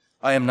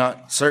I am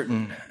not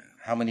certain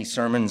how many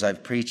sermons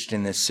I've preached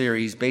in this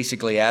series,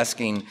 basically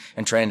asking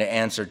and trying to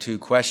answer two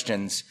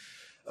questions.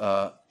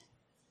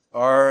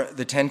 Are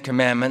the Ten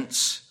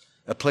Commandments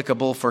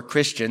applicable for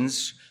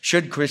Christians?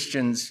 Should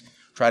Christians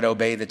try to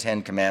obey the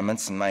Ten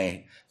Commandments? And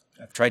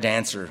I've tried to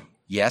answer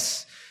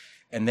yes.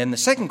 And then the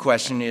second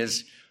question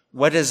is,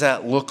 what does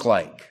that look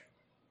like?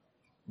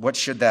 What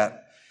should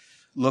that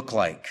look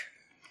like?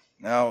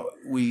 Now,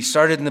 we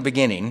started in the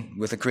beginning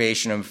with the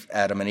creation of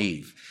Adam and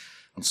Eve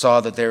and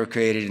saw that they were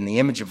created in the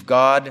image of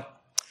God.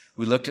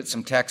 We looked at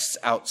some texts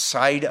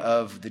outside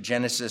of the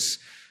Genesis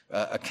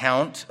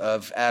account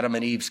of Adam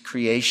and Eve's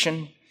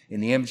creation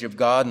in the image of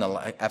God and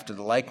after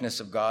the likeness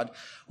of God.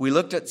 We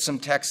looked at some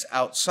texts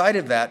outside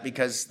of that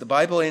because the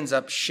Bible ends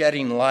up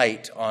shedding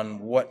light on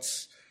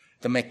what's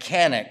the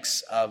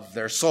mechanics of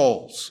their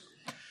souls.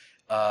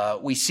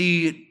 We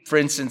see, for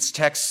instance,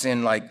 texts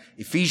in like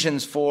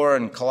Ephesians 4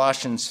 and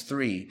Colossians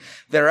 3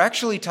 that are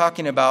actually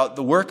talking about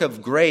the work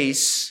of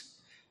grace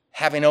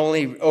having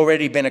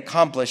already been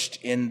accomplished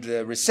in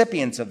the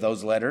recipients of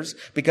those letters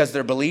because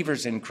they're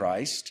believers in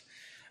Christ.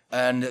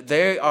 And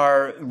they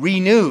are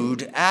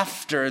renewed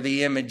after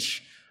the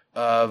image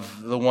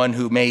of the one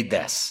who made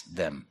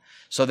them.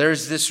 So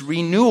there's this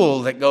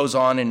renewal that goes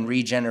on in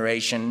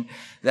regeneration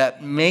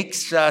that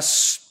makes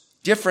us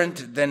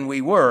different than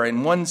we were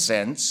in one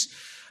sense,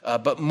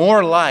 but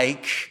more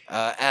like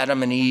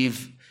Adam and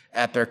Eve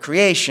at their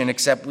creation,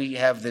 except we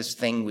have this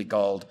thing we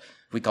call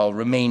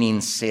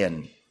remaining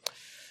sin.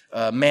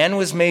 Man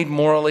was made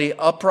morally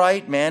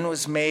upright. Man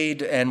was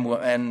made,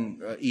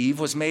 and Eve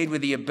was made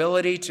with the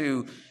ability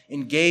to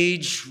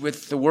engage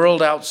with the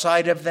world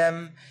outside of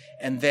them,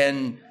 and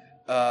then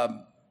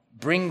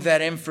bring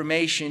that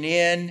information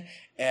in.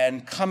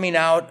 And coming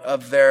out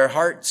of their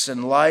hearts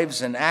and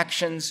lives and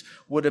actions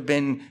would have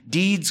been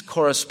deeds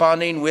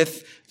corresponding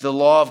with the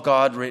law of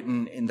God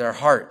written in their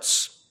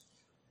hearts.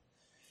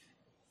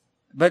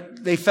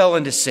 But they fell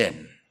into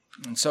sin.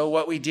 And so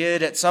what we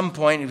did at some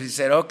point, we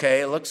said, okay,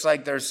 it looks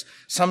like there's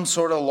some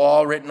sort of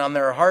law written on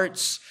their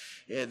hearts.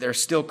 They're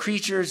still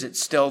creatures.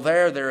 It's still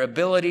there. Their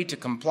ability to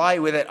comply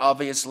with it,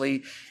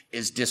 obviously,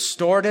 is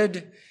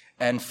distorted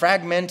and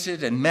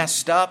fragmented and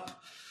messed up.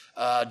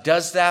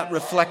 Does that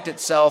reflect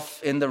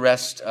itself in the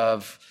rest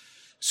of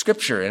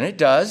Scripture? And it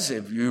does.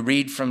 If you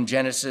read from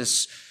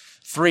Genesis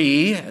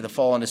 3, the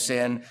fall into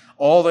sin,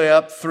 all the way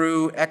up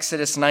through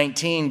Exodus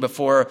 19,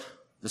 before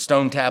the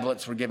stone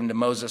tablets were given to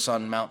Moses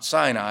on Mount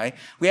Sinai,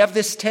 we have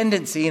this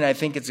tendency, and I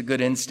think it's a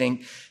good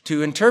instinct,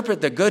 to interpret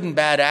the good and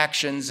bad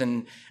actions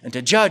and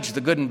to judge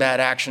the good and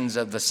bad actions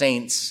of the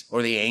saints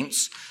or the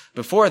ain'ts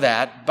before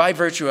that by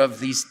virtue of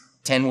these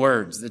 10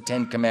 words, the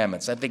 10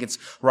 Commandments. I think it's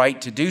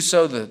right to do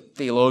so. The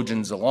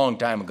theologians a long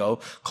time ago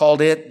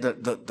called it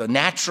the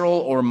natural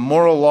or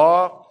moral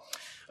law,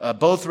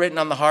 both written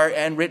on the heart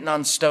and written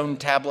on stone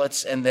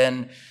tablets. And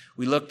then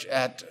we looked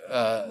at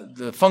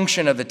the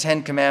function of the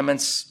 10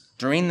 Commandments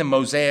during the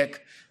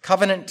Mosaic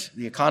covenant,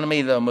 the economy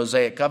of the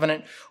Mosaic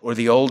covenant, or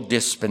the old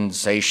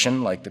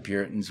dispensation, like the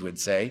Puritans would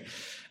say,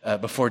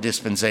 before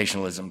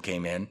dispensationalism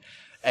came in.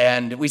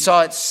 And we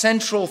saw its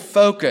central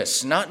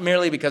focus, not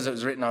merely because it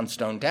was written on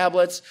stone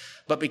tablets,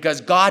 but because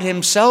God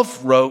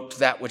himself wrote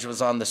that which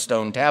was on the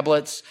stone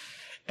tablets.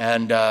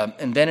 And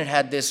then it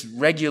had this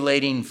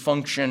regulating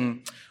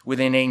function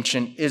within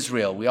ancient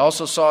Israel. We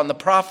also saw in the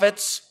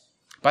prophets,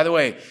 by the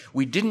way,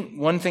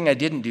 one thing I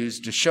didn't do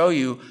is to show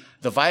you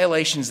the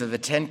violations of the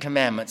 10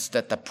 Commandments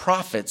that the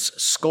prophets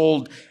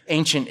scold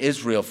ancient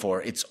Israel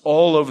for. It's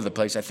all over the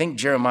place. I think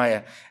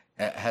Jeremiah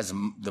has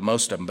the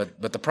most of them,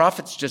 but the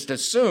prophets just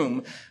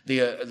assume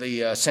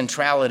the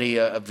centrality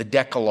of the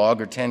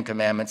Decalogue or 10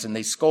 Commandments, and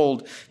they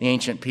scold the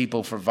ancient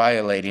people for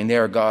violating. They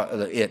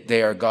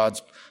are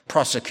God's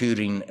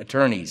prosecuting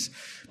attorneys.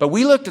 But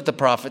we looked at the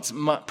prophets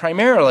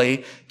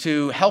primarily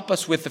to help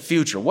us with the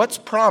future. What's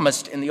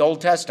promised in the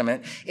Old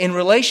Testament in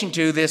relation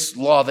to this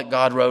law that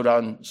God wrote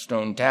on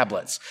stone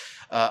tablets?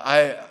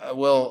 I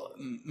will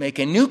make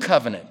a new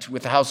covenant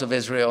with the house of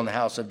Israel and the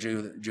house of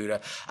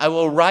Judah. I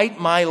will write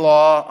my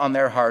law on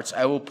their hearts.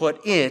 I will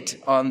put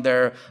it on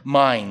their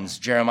minds,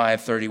 Jeremiah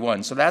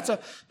 31. So that's a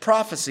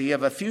prophecy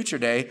of a future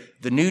day,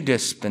 the new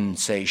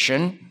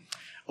dispensation,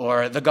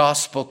 or the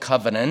gospel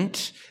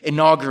covenant,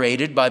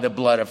 inaugurated by the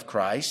blood of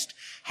Christ,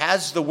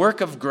 has the work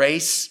of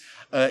grace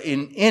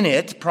in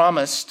it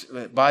promised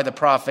by the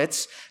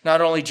prophets. Not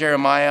only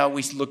Jeremiah,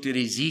 we looked at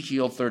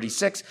Ezekiel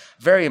 36,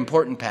 very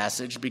important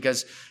passage,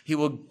 because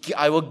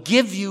I will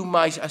give you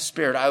my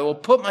spirit. I will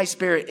put my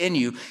spirit in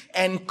you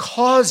and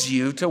cause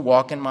you to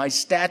walk in my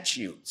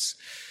statutes.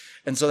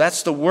 And so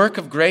that's the work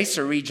of grace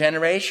or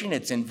regeneration.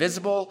 It's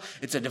invisible.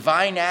 It's a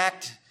divine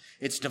act.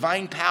 It's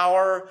divine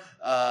power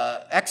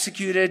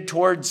executed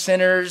toward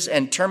sinners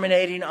and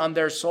terminating on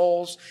their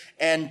souls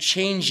and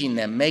changing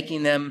them,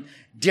 making them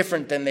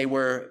different than they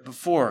were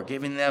before,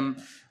 giving them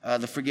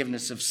the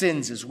forgiveness of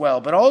sins as well,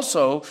 but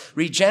also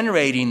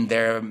regenerating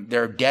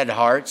their dead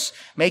hearts,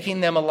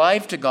 making them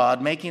alive to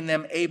God, making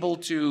them able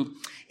to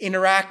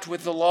interact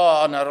with the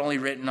law, not only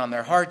written on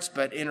their hearts,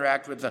 but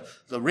interact with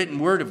the written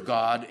word of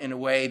God in a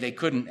way they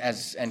couldn't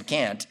and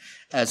can't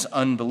as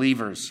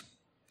unbelievers.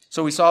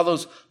 So we saw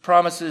those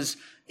promises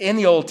in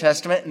the Old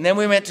Testament, and then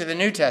we went to the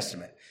New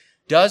Testament.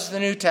 Does the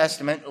New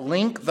Testament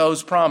link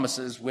those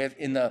promises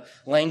in the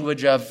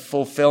language of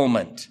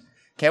fulfillment?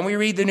 Can we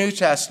read the New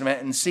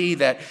Testament and see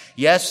that,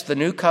 yes, the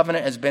new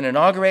covenant has been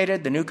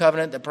inaugurated, the new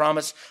covenant that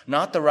promised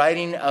not the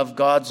writing of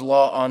God's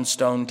law on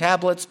stone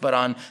tablets, but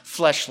on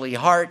fleshly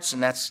hearts,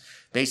 and that's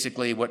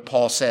basically what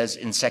Paul says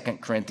in 2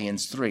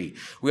 Corinthians 3.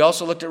 We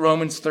also looked at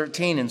Romans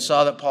 13 and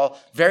saw that Paul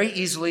very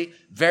easily,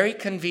 very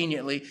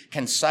conveniently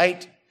can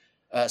cite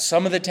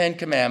some of the Ten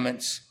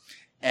Commandments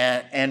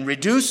and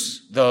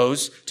reduce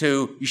those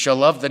to, you shall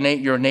love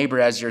your neighbor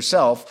as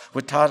yourself,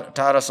 which taught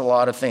us a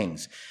lot of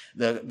things.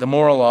 The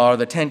moral law, or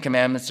the Ten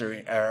Commandments,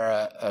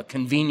 are a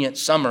convenient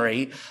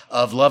summary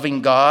of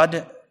loving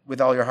God with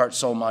all your heart,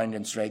 soul, mind,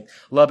 and strength,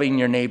 loving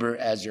your neighbor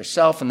as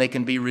yourself, and they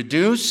can be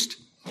reduced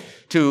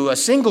to a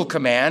single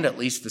command, at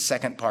least the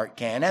second part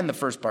can, and the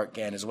first part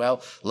can as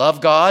well.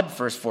 Love God,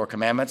 first 4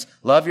 commandments.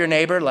 Love your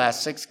neighbor,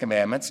 last 6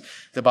 commandments.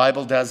 The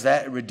Bible does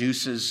that. It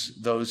reduces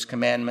those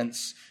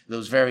commandments,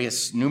 those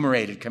various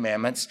enumerated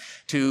commandments,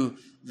 to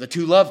the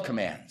 2 love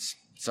commands.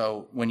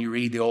 So when you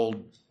read the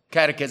old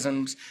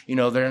catechisms,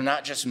 they're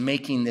not just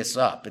making this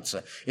up.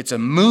 It's a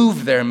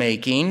move they're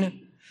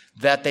making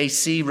that they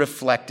see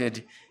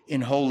reflected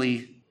in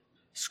Holy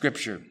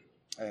Scripture.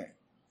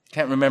 I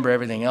can't remember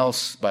everything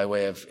else by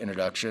way of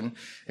introduction,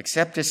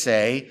 except to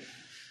say,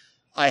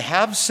 I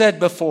have said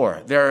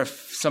before, there are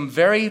some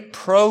very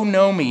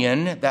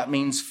pronomian, that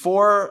means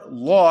for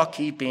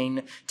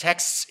law-keeping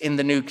texts in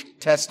the New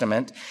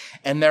Testament,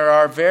 and there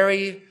are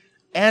very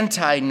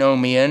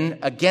antinomian,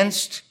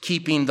 against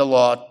keeping the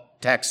law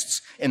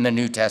texts in the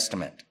New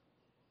Testament.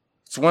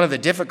 It's one of the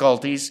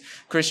difficulties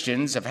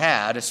Christians have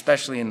had,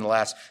 especially in the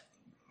last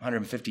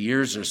 150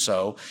 years or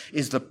so,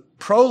 is the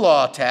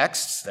pro-law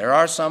texts. There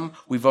are some,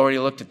 we've already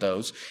looked at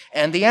those,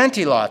 and the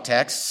anti-law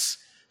texts.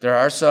 There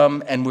are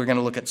some, and we're going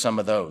to look at some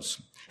of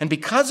those. And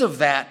because of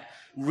that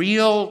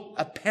real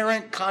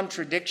apparent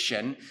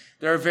contradiction,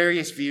 there are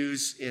various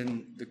views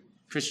in the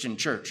Christian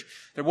church.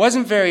 There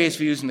wasn't various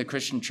views in the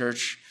Christian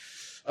church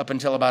up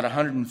until about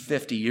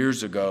 150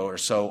 years ago or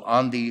so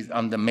on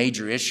the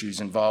major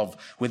issues involved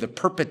with the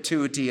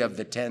perpetuity of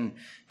the 10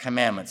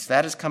 Commandments.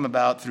 That has come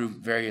about through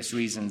various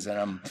reasons, and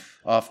I'm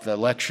off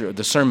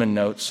the sermon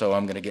notes, so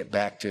I'm going to get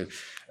back to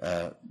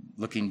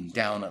looking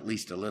down at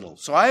least a little.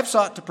 So I have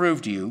sought to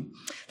prove to you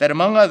that,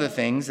 among other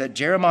things, that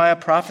Jeremiah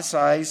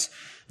prophesies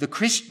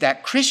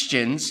that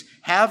Christians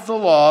have the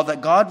law that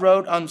God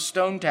wrote on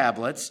stone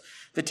tablets,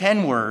 the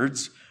 10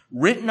 words,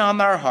 written on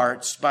their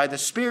hearts by the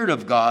Spirit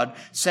of God,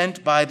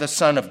 sent by the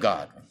Son of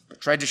God. I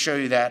tried to show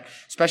you that,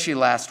 especially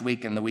last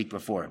week and the week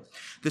before.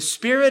 The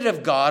Spirit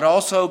of God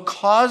also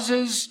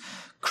causes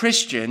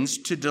Christians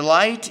to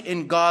delight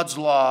in God's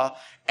law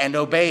and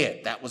obey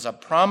it. That was a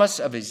promise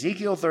of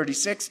Ezekiel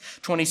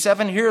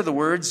 36:27. Here are the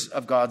words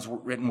of God's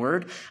written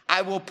word.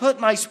 I will put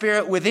my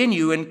Spirit within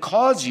you and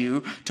cause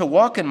you to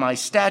walk in my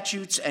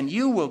statutes, and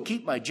you will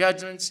keep my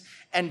judgments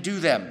and do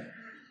them.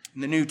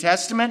 The New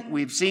Testament,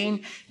 we've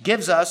seen,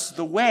 gives us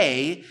the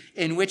way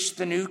in which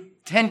the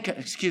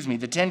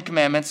 10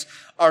 Commandments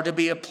are to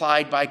be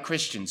applied by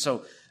Christians.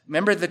 So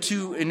remember the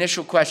 2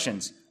 initial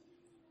questions.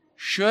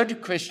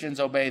 Should Christians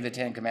obey the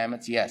 10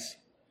 Commandments? Yes.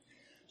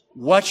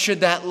 What should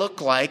that look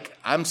like?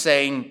 I'm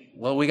saying,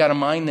 well, we got to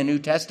mind the New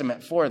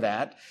Testament for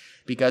that,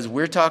 because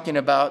we're talking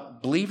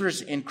about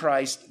believers in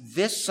Christ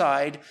this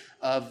side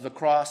of the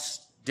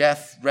cross,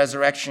 death,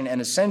 resurrection, and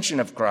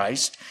ascension of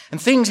Christ,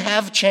 and things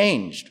have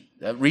changed.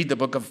 Read the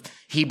book of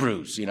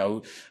Hebrews,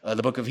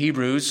 the book of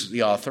Hebrews,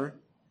 the author,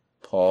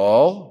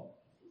 Paul,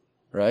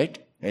 right?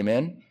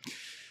 Amen.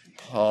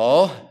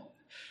 Paul,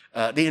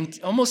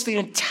 almost the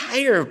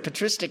entire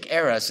patristic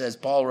era says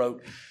Paul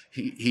wrote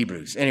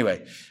Hebrews.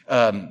 Anyway,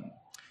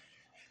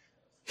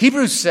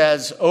 Hebrews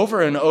says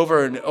over and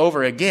over and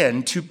over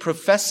again to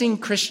professing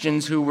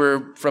Christians who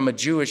were from a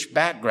Jewish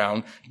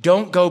background,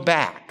 don't go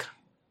back.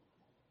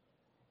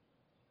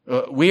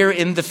 We're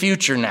in the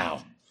future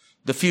now.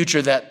 The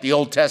future that the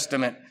Old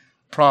Testament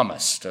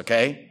promised,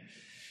 okay?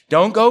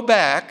 Don't go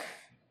back.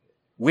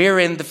 We're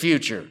in the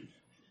future.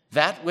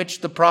 That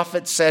which the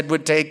prophets said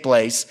would take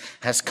place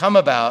has come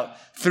about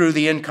through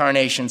the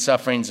incarnation,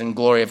 sufferings, and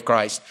glory of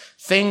Christ.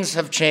 Things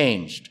have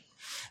changed.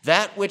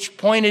 That which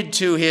pointed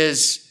to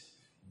his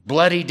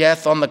bloody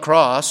death on the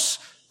cross,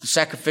 the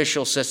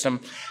sacrificial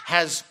system,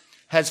 has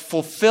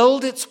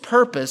fulfilled its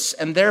purpose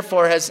and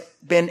therefore has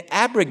been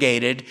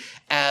abrogated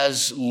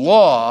as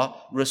law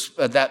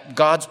that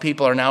God's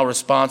people are now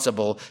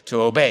responsible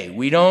to obey.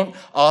 We don't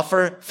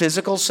offer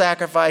physical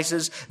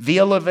sacrifices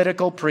via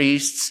Levitical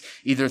priests,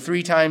 either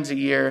 3 times a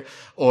year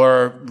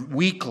or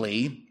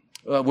weekly,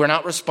 We're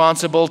not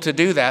responsible to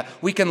do that.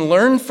 We can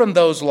learn from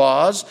those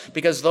laws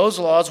because those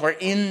laws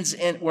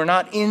were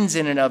not ends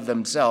in and of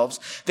themselves.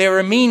 They were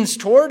a means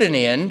toward an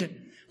end.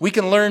 We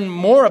can learn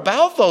more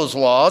about those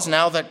laws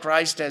now that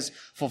Christ has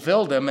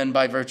fulfilled them and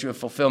by virtue of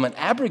fulfillment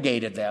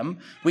abrogated them.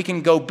 We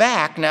can go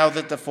back now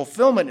that the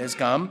fulfillment has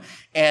come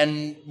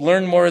and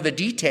learn more of the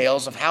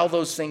details of how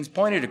those things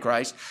pointed to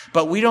Christ,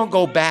 but we don't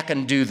go back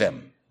and do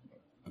them.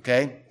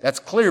 Okay? That's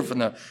clear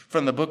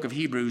from the book of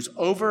Hebrews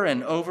over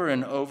and over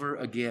and over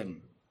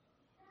again.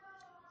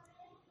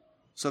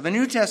 So the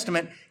New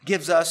Testament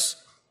gives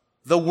us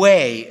the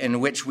way in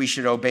which we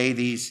should obey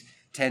these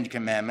 10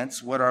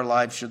 commandments, what our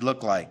lives should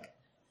look like.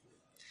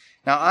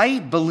 Now, I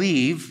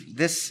believe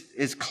this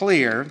is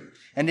clear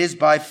and is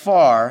by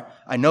far,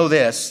 I know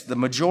this, the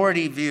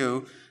majority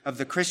view of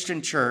the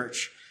Christian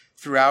church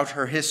throughout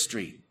her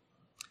history.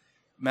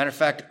 Matter of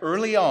fact,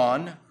 early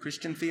on,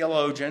 Christian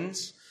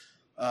theologians,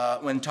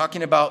 when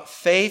talking about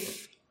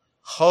faith,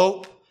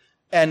 hope,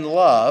 and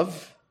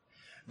love,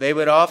 they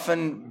would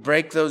often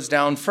break those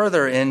down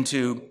further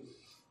into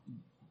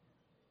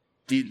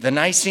the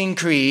Nicene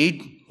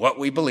Creed, what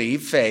we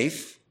believe,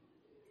 faith,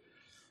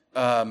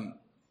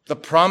 the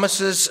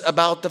promises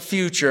about the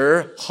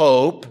future,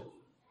 hope,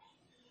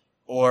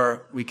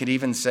 or we could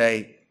even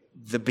say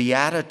the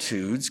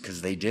Beatitudes,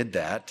 because they did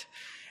that,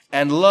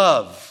 and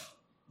love,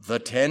 the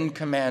 10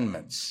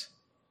 Commandments.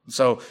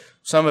 So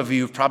some of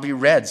you have probably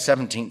read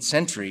 17th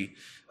century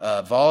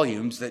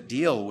volumes that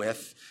deal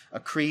with a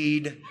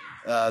creed.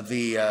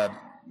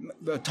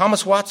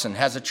 Thomas Watson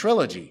has a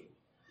trilogy.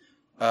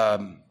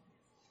 The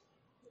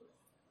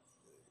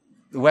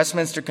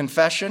Westminster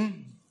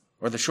Confession,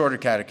 or the Shorter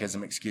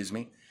Catechism,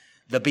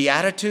 the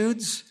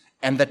Beatitudes,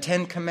 and the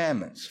 10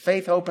 Commandments,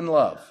 faith, hope, and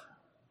love.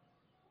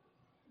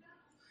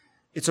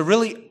 It's a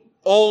really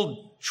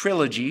old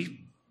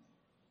trilogy,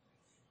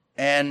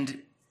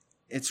 and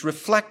it's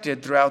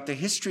reflected throughout the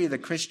history of the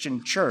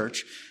Christian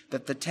church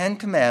that the 10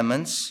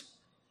 Commandments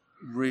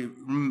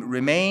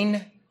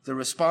remain the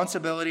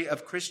responsibility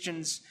of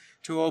Christians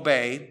to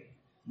obey,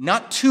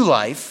 not to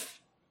life,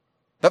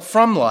 but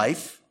from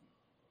life.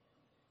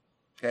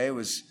 Okay, it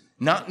was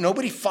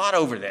nobody fought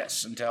over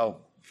this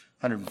until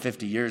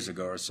 150 years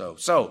ago or so.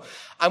 So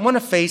I want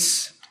to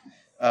face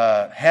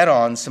head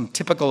on some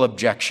typical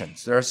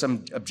objections. There are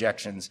some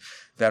objections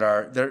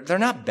that they're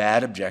not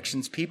bad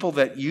objections. People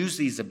that use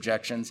these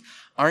objections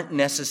aren't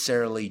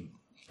necessarily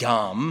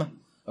dumb.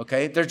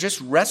 Okay, they're just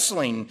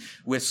wrestling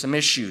with some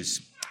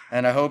issues,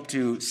 and I hope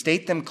to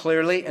state them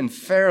clearly and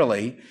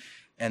fairly,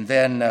 and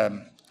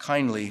then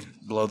kindly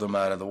blow them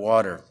out of the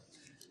water.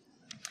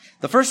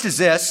 The first is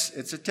this.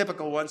 It's a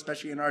typical one,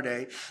 especially in our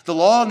day. The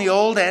law in the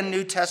Old and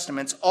New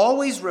Testaments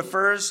always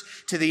refers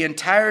to the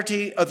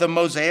entirety of the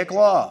Mosaic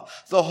law.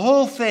 The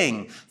whole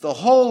thing, the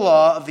whole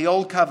law of the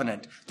Old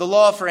Covenant, the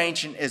law for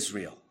ancient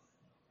Israel.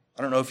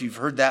 I don't know if you've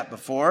heard that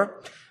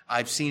before.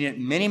 I've seen it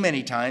many,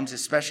 many times,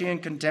 especially in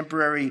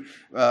contemporary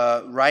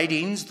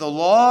writings. The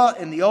law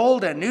in the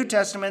Old and New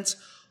Testaments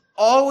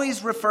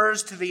always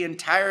refers to the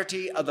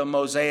entirety of the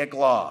Mosaic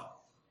law.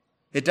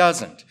 It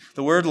doesn't.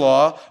 The word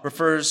law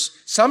refers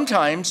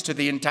sometimes to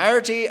the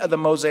entirety of the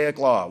Mosaic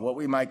law, what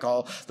we might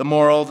call the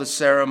moral, the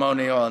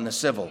ceremonial, and the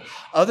civil.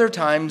 Other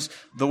times,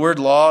 the word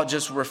law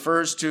just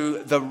refers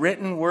to the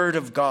written word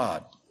of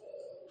God.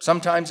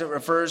 Sometimes it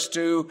refers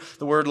to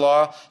the word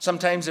law.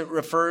 Sometimes it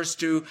refers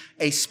to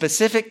a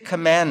specific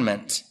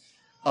commandment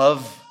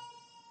of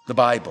the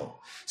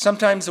Bible.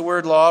 Sometimes the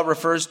word law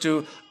refers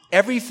to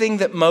everything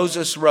that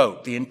Moses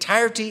wrote, the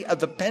entirety of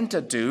the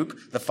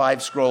Pentateuch, the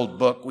 5-scrolled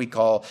books we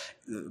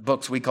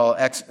call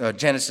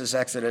Genesis,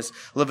 Exodus,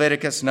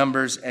 Leviticus,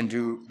 Numbers, and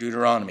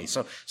Deuteronomy.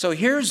 So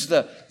here's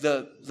the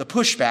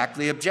pushback,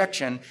 the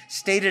objection,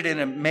 stated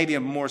in maybe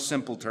a more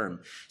simple term.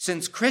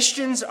 Since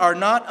Christians are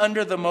not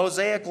under the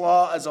Mosaic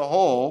law as a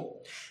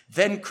whole,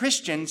 then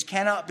Christians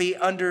cannot be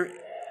under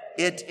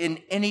it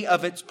in any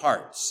of its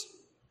parts.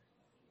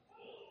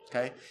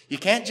 Okay? You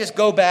can't just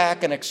go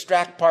back and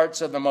extract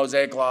parts of the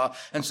Mosaic law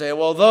and say,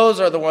 well, those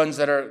are the ones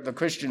that the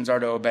Christians are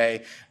to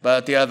obey,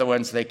 but the other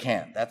ones they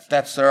can't.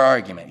 That's their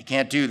argument. You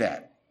can't do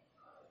that.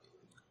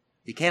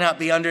 You cannot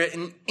be under it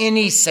in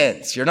any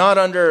sense. You're not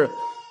under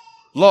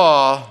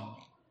law,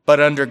 but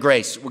under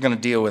grace. We're going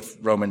to deal with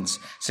Romans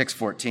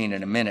 6:14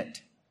 in a minute.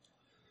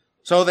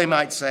 So they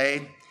might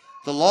say,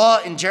 the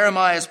law in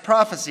Jeremiah's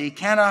prophecy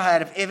cannot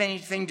have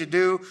anything to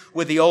do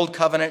with the Old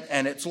Covenant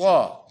and its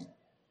law.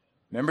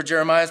 Remember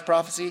Jeremiah's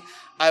prophecy?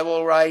 I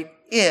will write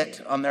it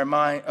on their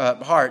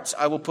hearts.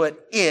 I will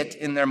put it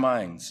in their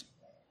minds.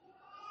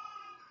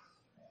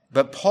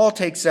 But Paul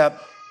takes up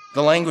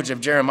the language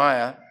of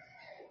Jeremiah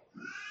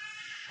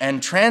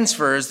and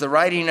transfers the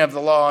writing of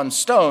the law on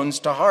stones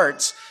to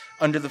hearts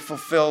under the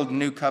fulfilled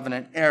New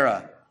Covenant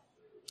era.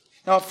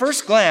 Now, at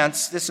first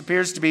glance, this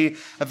appears to be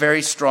a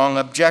very strong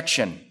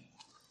objection.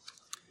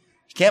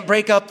 You can't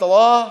break up the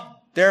law.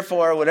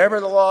 Therefore, whatever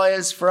the law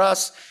is for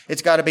us,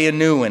 it's got to be a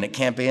new one. It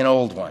can't be an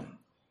old one.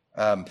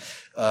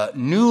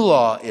 New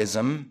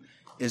lawism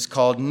is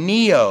called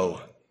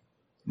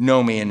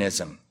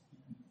neo-nomianism.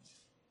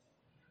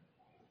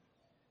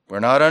 We're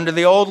not under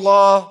the old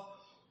law.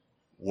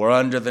 We're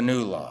under the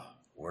new law.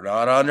 We're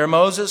not under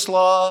Moses'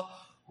 law.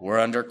 We're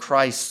under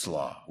Christ's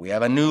law. We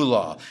have a new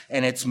law,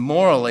 and it's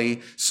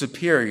morally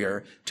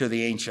superior to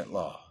the ancient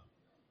law.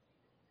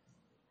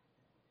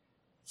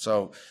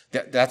 So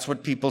that's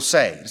what people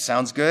say. It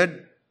sounds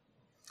good,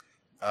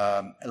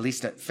 at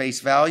least at face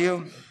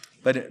value,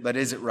 but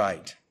is it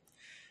right?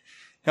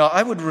 Now,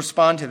 I would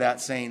respond to that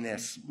saying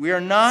this. We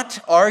are not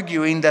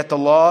arguing that the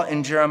law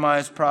in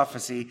Jeremiah's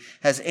prophecy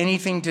has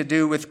anything to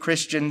do with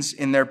Christians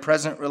in their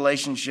present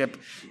relationship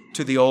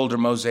to the older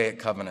Mosaic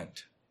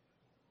covenant.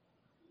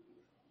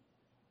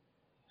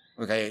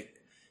 Okay,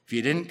 if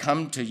you didn't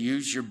come to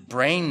use your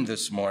brain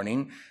this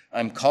morning,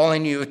 I'm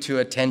calling you to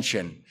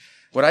attention.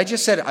 What I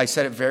just said, I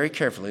said it very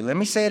carefully. Let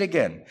me say it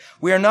again.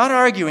 We are not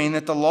arguing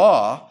that the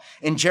law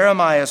in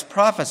Jeremiah's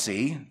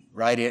prophecy,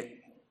 write it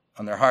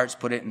on their hearts,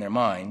 put it in their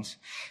minds,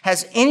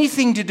 has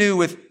anything to do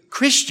with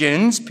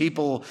Christians,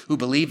 people who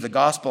believe the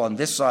gospel on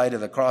this side of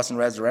the cross and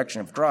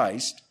resurrection of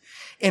Christ,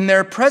 in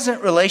their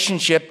present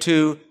relationship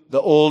to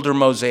the older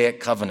Mosaic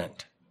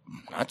covenant.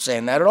 I'm not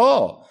saying that at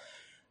all,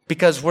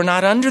 because we're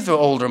not under the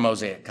older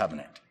Mosaic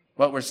covenant.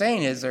 What we're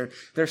saying is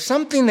there's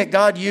something that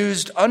God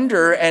used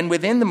under and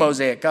within the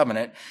Mosaic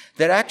covenant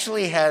that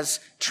actually has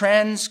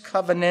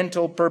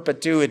transcovenantal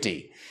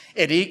perpetuity.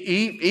 It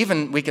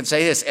even, we can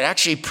say this, it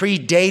actually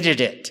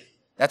predated it.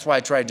 That's why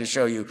I tried to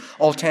show you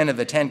all 10 of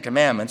the 10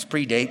 commandments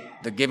predate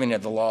the giving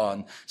of the law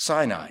on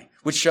Sinai,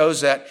 which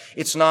shows that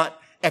it's not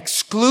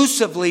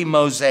exclusively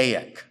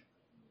Mosaic.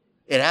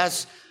 It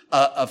has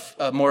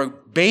a more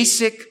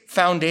basic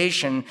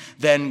foundation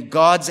than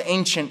God's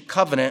ancient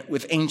covenant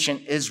with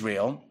ancient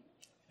Israel.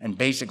 And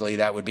basically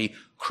that would be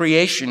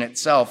creation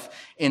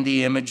itself in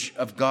the image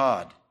of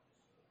God.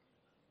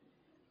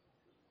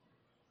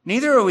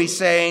 Neither are we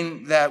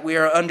saying that we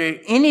are under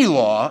any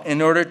law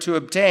in order to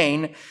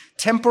obtain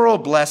temporal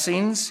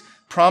blessings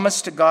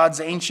promised to God's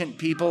ancient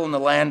people in the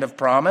land of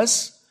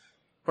promise.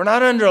 We're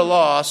not under a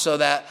law so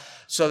that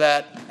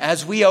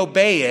as we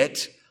obey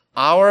it,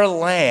 our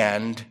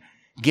land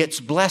gets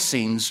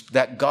blessings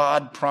that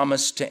God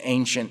promised to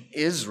ancient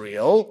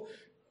Israel.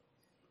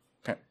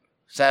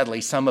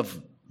 Sadly, some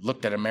have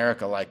looked at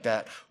America like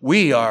that.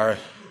 We are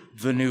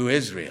the new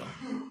Israel,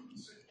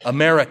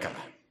 America,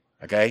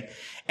 okay?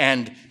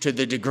 And to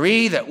the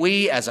degree that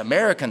we as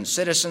American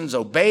citizens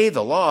obey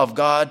the law of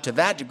God, to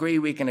that degree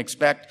we can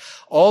expect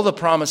all the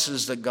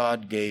promises that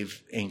God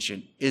gave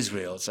ancient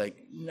Israel. It's like,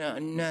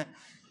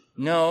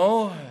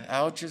 no,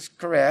 Ouch is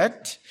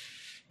correct.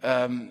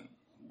 We're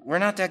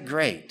not that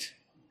great.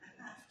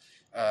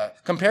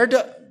 Compared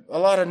to a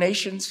lot of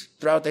nations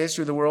throughout the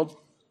history of the world,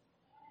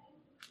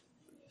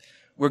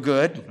 we're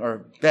good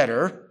or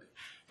better,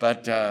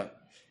 but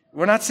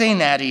we're not saying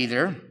that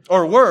either.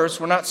 Or worse,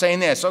 we're not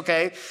saying this.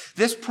 Okay,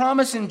 this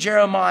promise in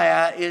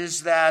Jeremiah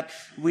is that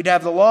we'd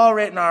have the law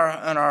written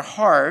on our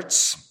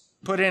hearts,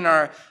 put in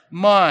our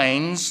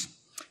minds,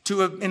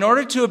 in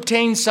order to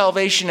obtain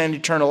salvation and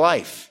eternal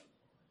life.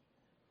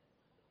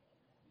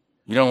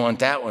 You don't want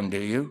that one, do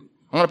you?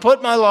 I'm going to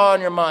put my law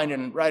in your mind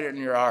and write it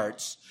in your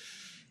hearts,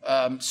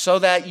 so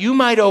that you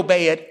might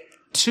obey it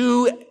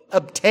to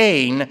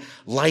obtain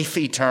life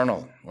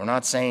eternal. We're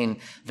not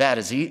saying that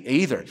is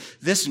either.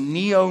 This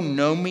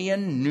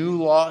neo-nomian new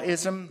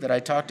lawism that I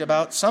talked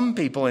about, some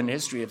people in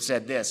history have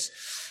said this: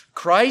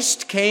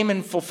 Christ came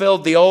and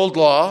fulfilled the old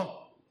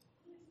law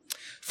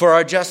for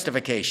our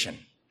justification,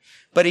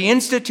 but he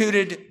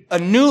instituted a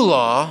new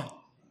law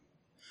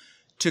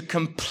to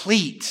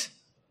complete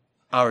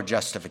our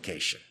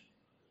justification.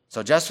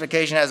 So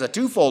justification has a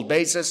twofold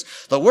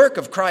basis: the work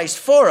of Christ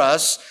for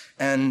us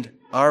and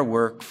our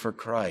work for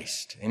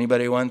Christ.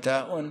 Anybody want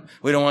that one?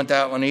 We don't want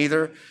that one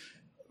either.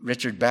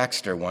 Richard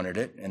Baxter wanted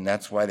it, and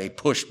that's why they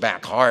pushed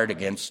back hard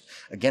against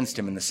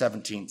him in the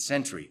 17th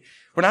century.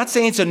 We're not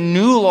saying it's a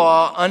new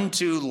law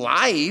unto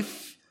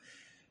life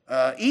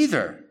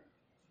either.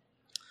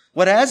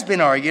 What has been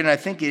argued, and I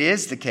think it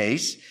is the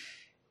case,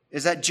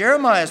 is that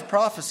Jeremiah's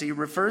prophecy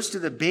refers to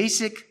the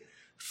basic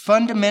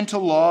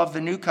fundamental law of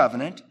the new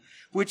covenant,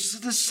 which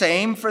is the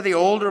same for the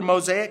older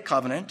Mosaic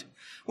covenant,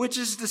 which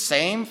is the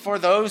same for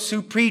those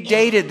who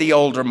predated the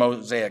older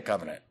Mosaic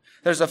covenant.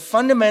 There's a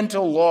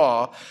fundamental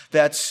law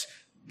that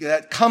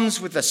comes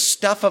with the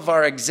stuff of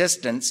our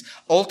existence,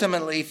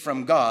 ultimately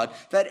from God,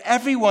 that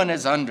everyone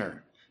is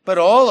under. But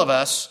all of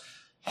us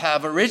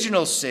have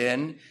original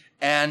sin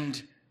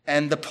and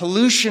the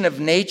pollution of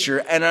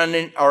nature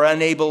and are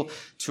unable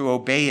to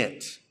obey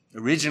it.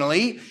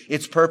 Originally,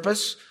 its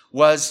purpose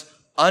was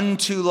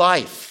unto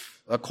life,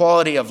 a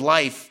quality of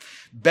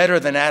life better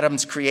than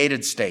Adam's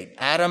created state.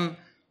 Adam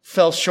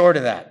fell short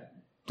of that,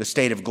 the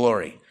state of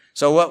glory.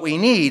 So what we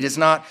need is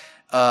not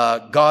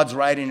God's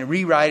writing and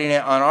rewriting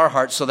it on our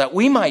hearts so that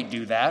we might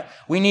do that.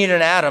 We need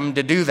an Adam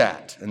to do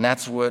that. And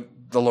that's what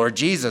the Lord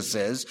Jesus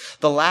is.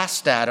 The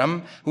last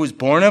Adam, who was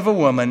born of a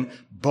woman,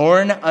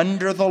 born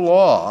under the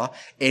law,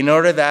 in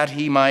order that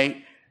he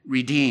might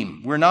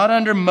redeem. We're not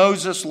under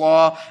Moses'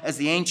 law as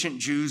the ancient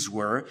Jews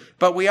were,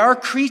 but we are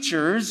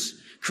creatures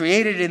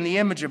created in the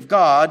image of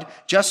God,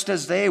 just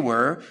as they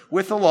were,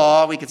 with the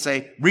law, we could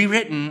say,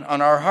 rewritten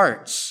on our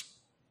hearts.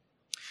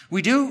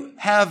 We do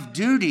have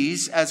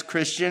duties as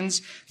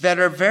Christians that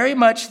are very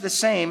much the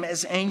same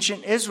as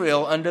ancient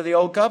Israel under the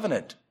Old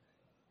Covenant.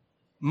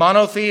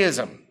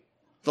 Monotheism.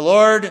 The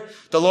Lord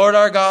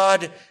our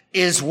God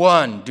is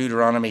one,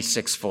 Deuteronomy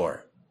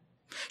 6:4.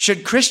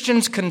 Should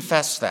Christians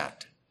confess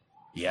that?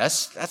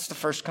 Yes, that's the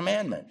first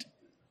commandment.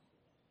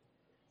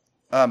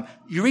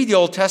 You read the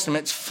Old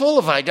Testament, it's full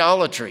of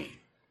idolatry.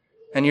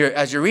 And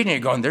as you're reading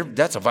it, you're going,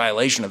 that's a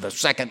violation of the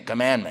second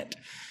commandment.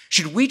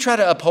 Should we try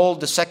to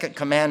uphold the second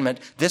commandment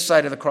this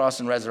side of the cross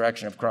and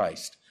resurrection of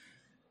Christ?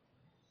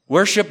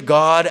 Worship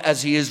God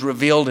as he has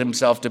revealed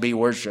himself to be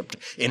worshiped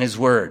in his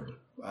word.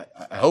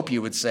 I hope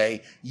you would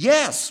say,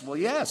 yes. Well,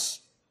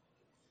 yes.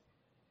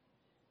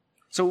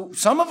 So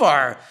some of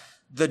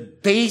the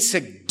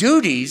basic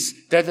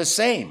duties, they're the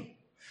same.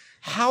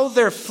 How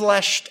they're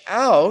fleshed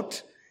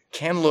out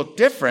can look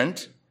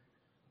different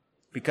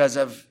because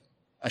of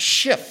a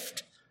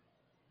shift,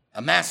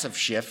 a massive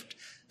shift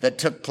that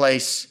took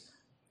place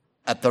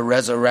at the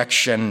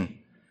resurrection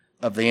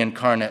of the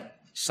incarnate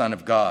Son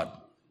of God.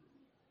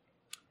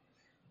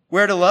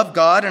 We're to love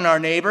God and our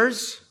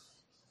neighbors.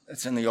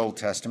 That's in the Old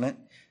Testament.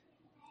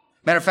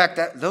 Matter of fact,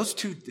 those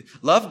two,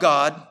 love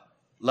God,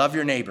 love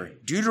your neighbor.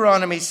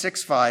 Deuteronomy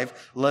 6:5,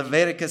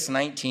 Leviticus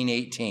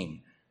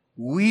 19:18.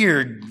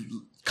 Weird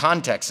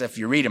context if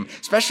you read them,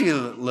 especially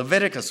the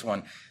Leviticus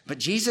one. But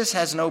Jesus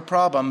has no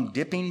problem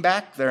dipping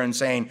back there and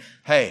saying,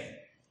 hey,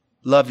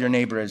 love your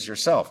neighbor as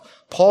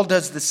yourself. Paul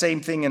does the same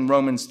thing in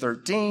Romans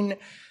 13,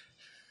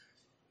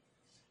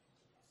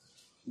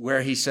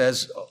 where he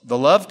says the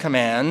love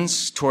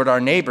commands toward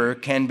our neighbor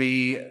can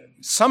be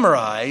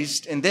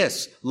summarized in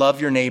this: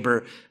 love your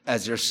neighbor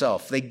as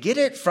yourself. They get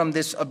it from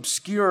this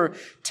obscure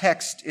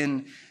text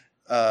in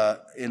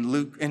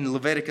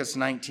Leviticus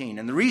 19.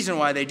 And the reason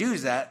why they did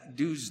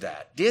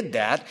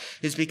that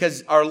is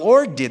because our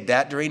Lord did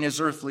that during his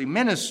earthly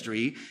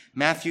ministry,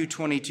 Matthew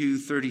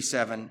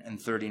 22:37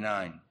 and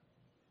 39.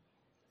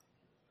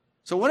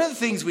 So one of the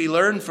things we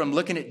learn from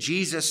looking at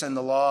Jesus and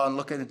the law and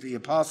looking at the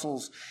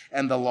apostles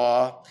and the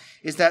law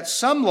is that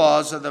some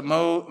laws of the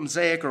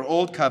Mosaic or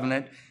Old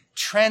Covenant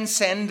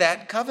transcend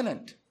that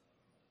covenant.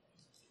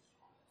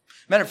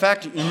 Matter of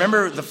fact, you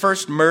remember the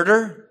first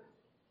murder?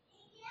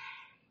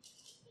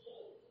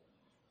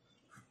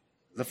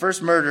 The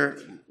first murder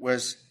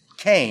was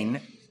Cain,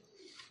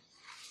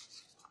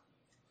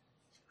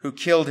 who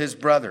killed his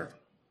brother.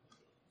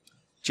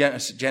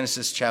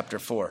 Genesis chapter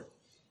 4.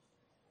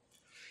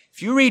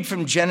 If you read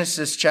from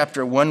Genesis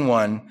chapter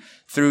 1:1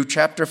 through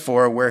chapter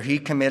 4, where he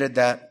committed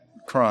that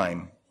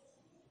crime,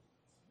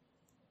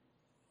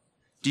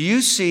 do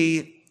you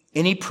see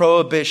any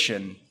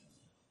prohibition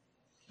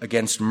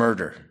against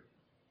murder?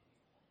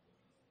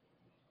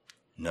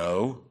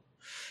 No.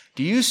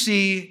 Do you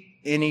see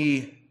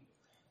any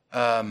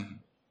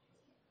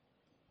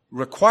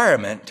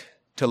requirement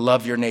to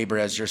love your neighbor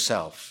as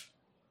yourself?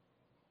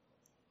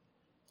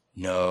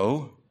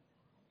 No.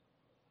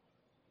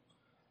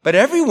 But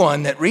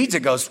everyone that reads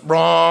it goes,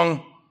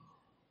 wrong.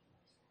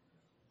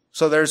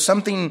 So there's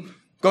something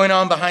going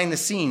on behind the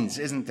scenes,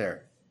 isn't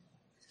there?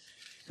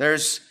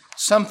 There's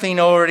something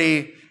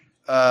already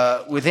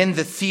within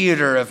the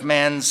theater of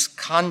man's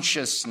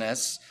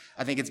consciousness.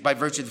 I think it's by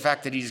virtue of the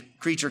fact that he's a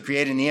creature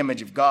created in the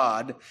image of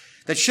God,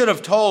 that should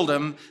have told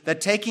him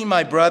that taking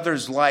my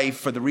brother's life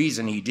for the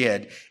reason he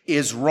did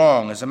is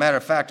wrong. As a matter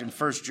of fact, in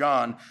 1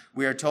 John,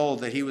 we are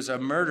told that he was a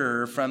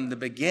murderer from the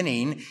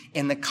beginning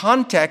in the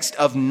context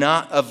of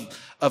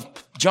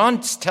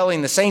John's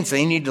telling the saints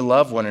they need to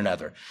love one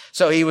another.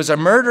 So he was a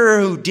murderer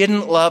who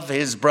didn't love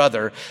his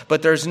brother,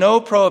 but there's no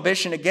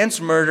prohibition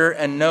against murder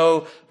and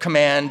no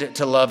command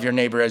to love your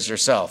neighbor as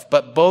yourself.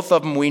 But both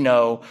of them we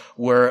know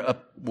were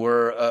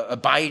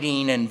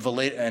abiding and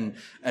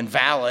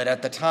valid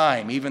at the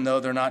time, even though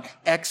they're not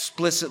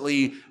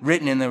explicitly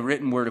written in the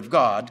written word of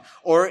God,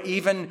 or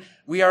even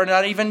we are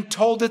not even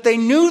told that they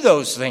knew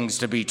those things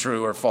to be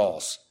true or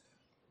false.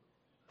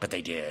 But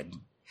they did.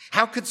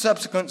 How could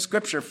subsequent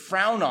scripture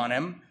frown on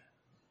him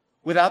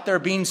without there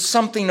being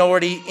something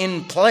already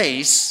in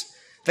place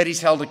that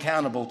he's held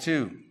accountable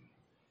to?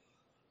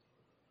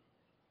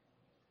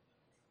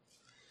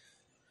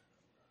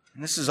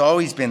 And this has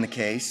always been the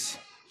case.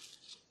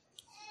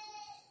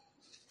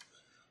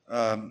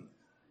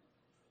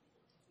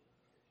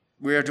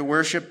 We are to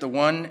worship the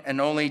one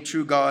and only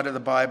true God of the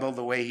Bible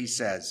the way he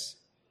says.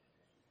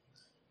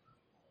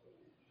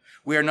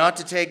 We are not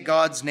to take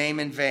God's name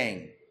in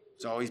vain.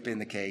 It's always been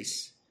the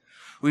case.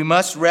 We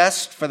must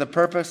rest for the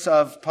purpose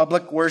of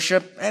public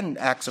worship and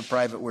acts of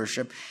private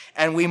worship,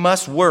 and we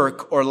must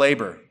work or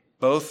labor.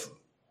 Both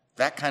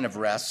that kind of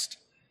rest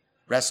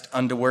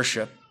unto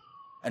worship,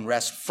 and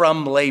rest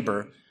from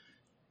labor.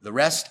 The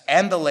rest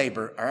and the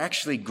labor are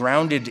actually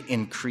grounded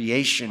in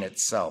creation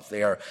itself.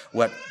 They are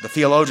what the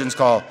theologians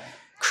call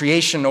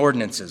creation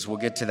ordinances. We'll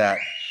get to that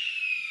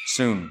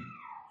soon.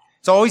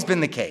 It's always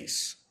been the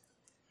case.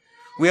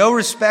 We owe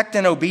respect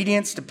and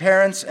obedience to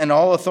parents and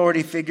all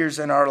authority figures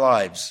in our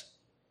lives.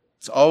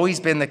 It's always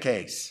been the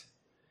case.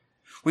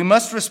 We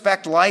must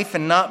respect life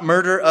and not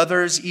murder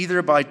others,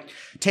 either by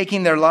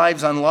taking their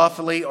lives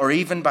unlawfully or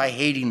even by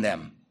hating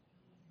them.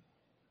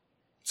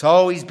 It's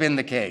always been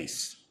the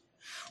case.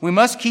 We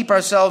must keep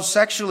ourselves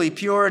sexually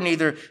pure,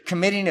 neither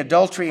committing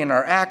adultery in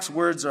our acts,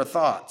 words, or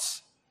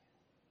thoughts.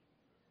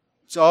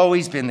 It's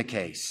always been the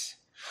case.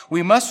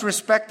 We must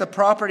respect the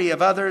property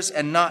of others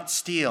and not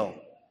steal.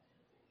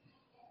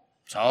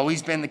 It's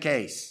always been the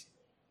case.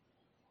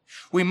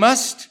 We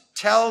must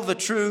tell the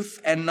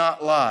truth and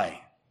not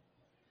lie.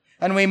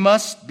 And we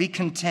must be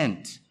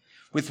content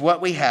with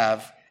what we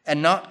have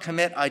and not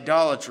commit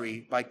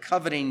idolatry by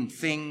coveting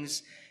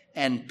things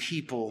and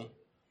people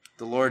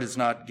the Lord has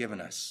not given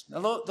us.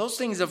 Now, those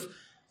things have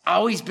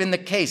always been the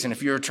case. And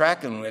if you're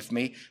tracking with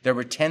me, there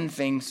were 10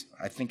 things.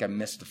 I think I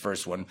missed the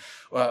first one.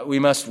 We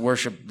must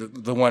worship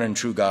the one and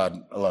true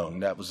God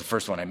alone. That was the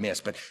first one I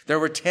missed. But there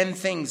were 10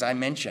 things I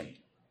mentioned,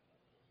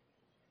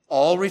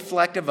 all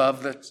reflective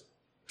of the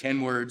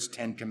 10 words,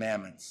 10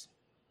 commandments.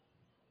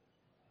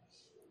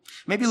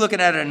 Maybe looking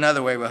at it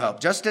another way will help.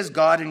 Just as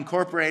God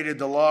incorporated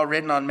the law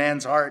written on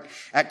man's heart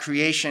at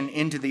creation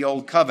into the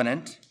old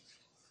covenant,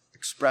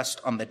 expressed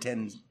on the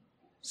 10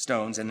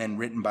 stones and then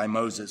written by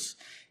Moses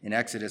in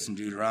Exodus and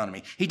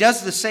Deuteronomy, he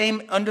does the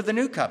same under the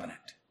new covenant.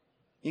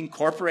 He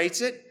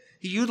incorporates it,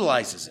 he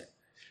utilizes it.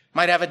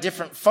 Might have a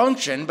different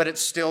function, but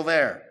it's still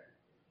there.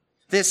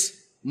 This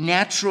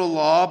natural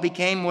law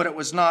became what it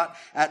was not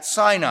at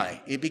Sinai.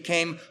 It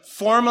became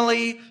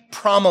formally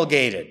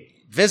promulgated,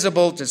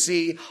 visible to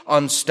see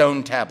on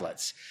stone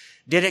tablets.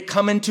 Did it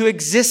come into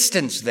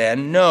existence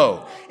then?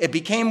 No. It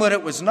became what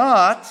it was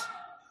not,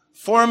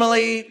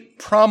 formally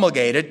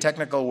promulgated,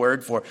 technical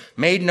word for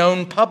made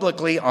known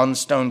publicly on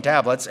stone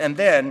tablets, and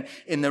then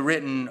in the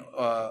written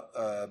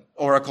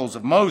oracles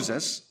of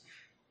Moses.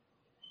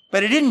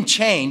 But it didn't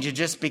change. It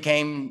just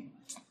became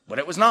what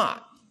it was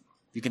not.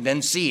 You can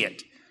then see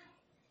it.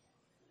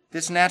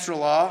 This natural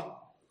law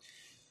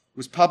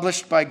was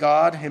published by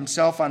God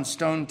himself on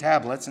stone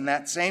tablets, and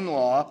that same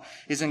law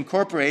is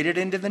incorporated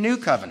into the new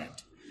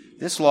covenant.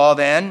 This law,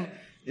 then,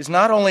 is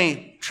not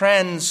only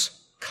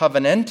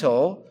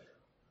trans-covenantal,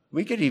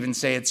 we could even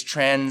say it's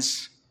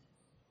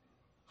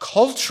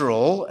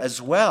trans-cultural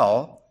as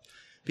well,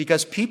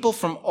 because people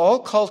from all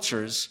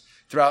cultures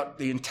throughout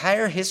the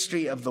entire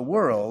history of the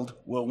world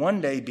will one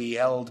day be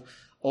held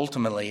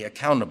ultimately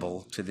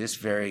accountable to this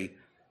very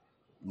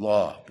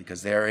law,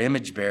 because they are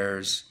image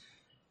bearers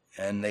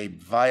and they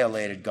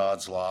violated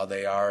God's law.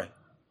 They are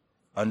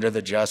under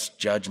the just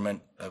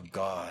judgment of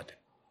God.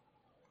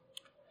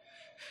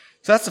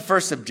 So that's the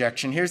first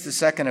objection. Here's the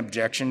second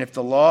objection. If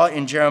the law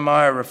in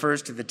Jeremiah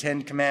refers to the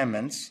 10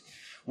 commandments,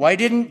 why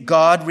didn't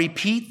God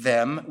repeat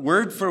them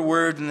word for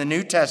word in the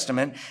New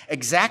Testament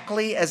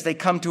exactly as they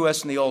come to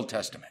us in the Old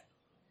Testament?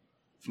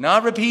 If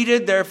not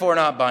repeated, therefore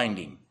not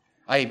binding.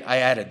 I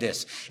added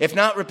this. If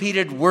not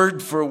repeated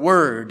word for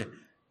word,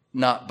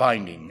 not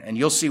binding. And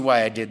you'll see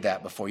why I did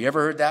that before. You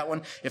ever heard that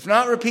one? If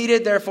not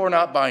repeated, therefore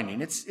not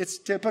binding. It's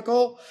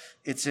typical.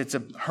 It's a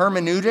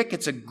hermeneutic.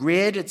 It's a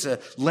grid. It's a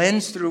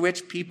lens through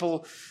which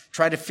people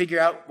try to figure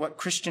out what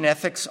Christian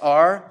ethics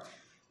are.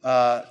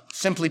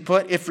 Simply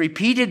put, if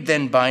repeated,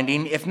 then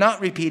binding. If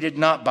not repeated,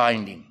 not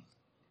binding.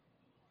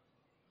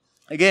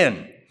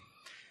 Again,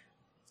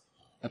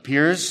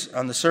 appears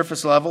on the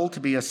surface level to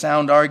be a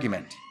sound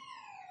argument.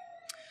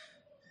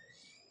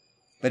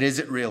 But is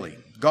it really?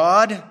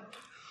 God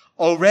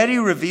already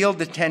revealed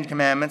the 10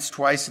 commandments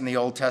twice in the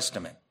Old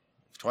Testament.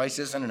 If twice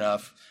isn't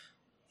enough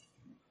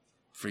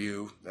for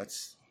you,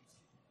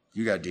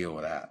 you got to deal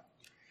with that.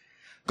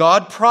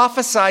 God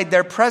prophesied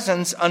their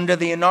presence under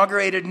the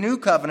inaugurated new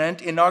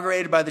covenant,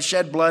 inaugurated by the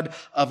shed blood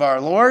of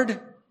our Lord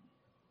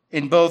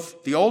in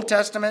both the Old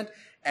Testament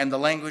and the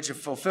language of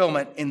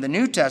fulfillment in the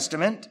New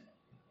Testament.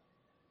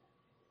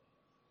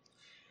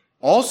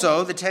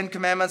 Also, the 10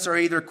 commandments are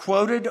either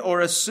quoted or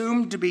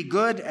assumed to be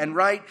good and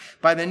right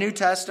by the New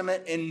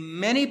Testament in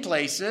many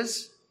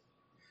places,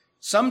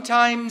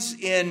 sometimes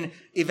in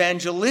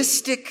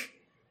evangelistic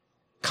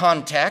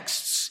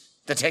contexts.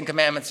 The 10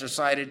 commandments are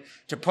cited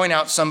to point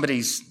out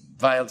somebody's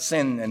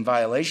sin and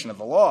violation of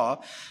the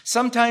law.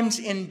 Sometimes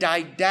in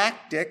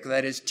didactic,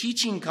 that is,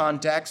 teaching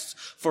contexts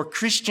for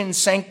Christian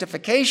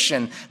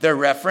sanctification, they're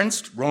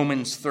referenced,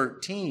 Romans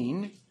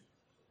 13.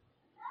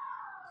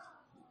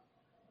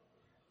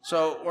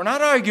 So we're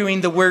not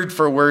arguing the word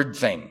for word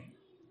thing.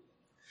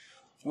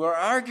 We're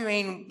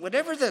arguing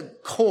whatever the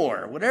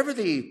core, whatever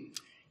the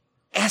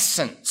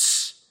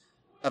essence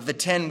of the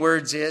 10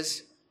 words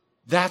is,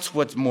 that's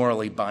what's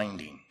morally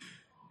binding.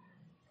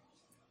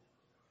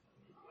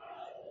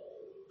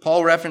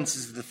 Paul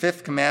references the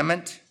 5th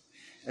commandment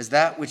as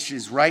that which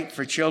is right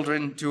for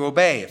children to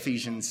obey,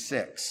 Ephesians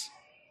 6.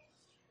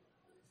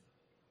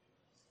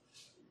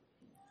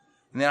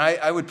 And then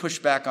I would push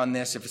back on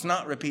this. If it's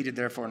not repeated,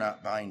 therefore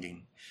not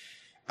binding,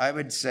 I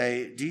would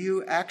say, do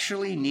you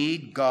actually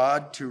need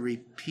God to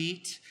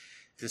repeat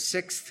the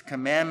 6th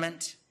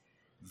commandment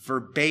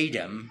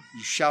verbatim,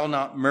 you shall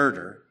not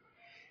murder,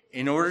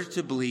 in order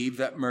to believe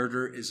that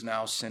murder is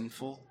now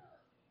sinful?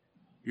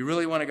 You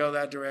really want to go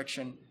that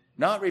direction?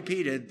 Not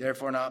repeated,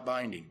 therefore not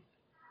binding.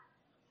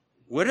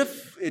 What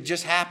if it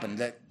just happened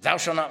that thou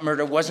shalt not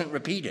murder wasn't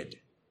repeated?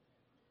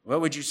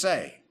 What would you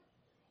say?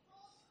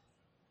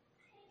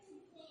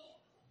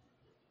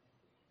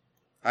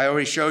 I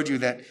already showed you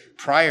that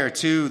prior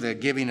to the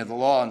giving of the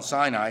law in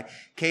Sinai,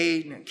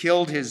 Cain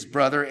killed his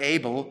brother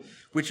Abel,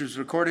 which was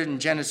recorded in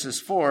Genesis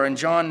 4. And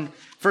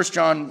 1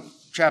 John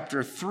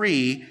chapter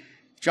 3,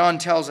 John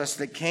tells us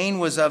that Cain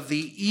was of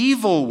the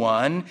evil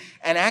one,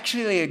 and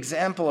actually an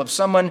example of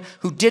someone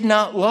who did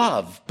not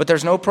love. But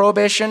there's no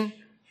prohibition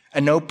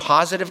and no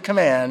positive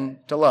command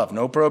to love.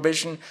 No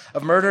prohibition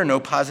of murder, no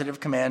positive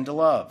command to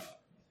love.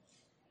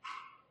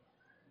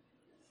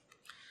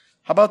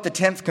 How about the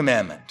 10th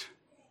commandment?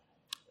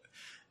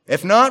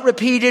 If not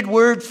repeated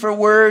word for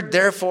word,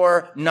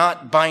 therefore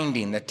not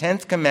binding. The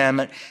 10th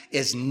commandment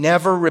is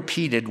never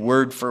repeated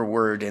word for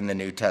word in the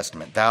New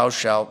Testament. Thou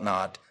shalt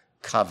not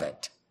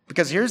covet.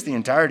 Because here's the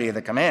entirety of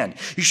the command.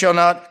 You shall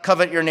not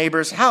covet your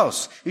neighbor's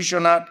house. You shall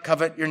not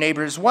covet your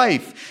neighbor's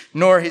wife,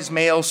 nor his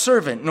male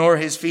servant, nor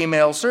his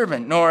female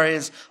servant, nor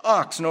his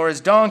ox, nor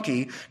his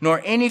donkey,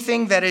 nor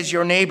anything that is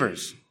your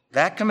neighbor's.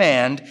 That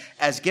command,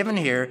 as given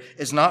here,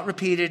 is not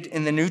repeated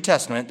in the New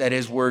Testament, that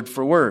is word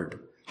for word.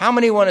 How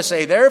many want to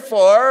say,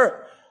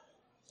 therefore,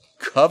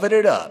 covet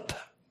it up?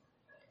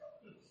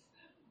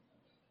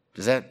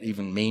 Does that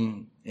even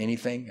mean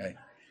anything?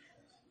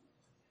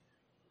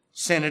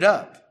 Sin it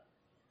up.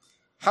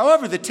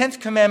 However, the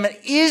 10th commandment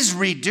is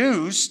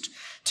reduced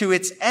to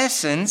its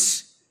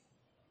essence,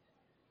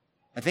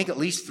 I think at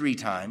least 3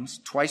 times,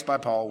 twice by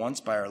Paul, once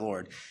by our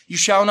Lord. You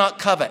shall not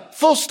covet.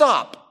 Full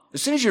stop.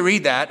 As soon as you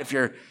read that, if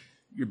your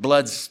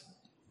blood's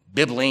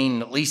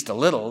bibbling at least a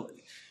little,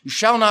 you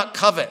shall not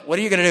covet. What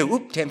are you going to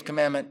do? 10th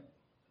commandment.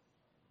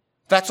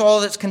 That's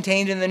all that's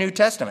contained in the New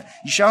Testament.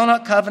 You shall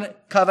not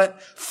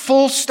covet,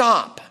 full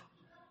stop.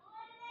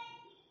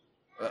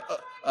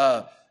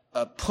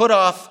 Put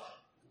off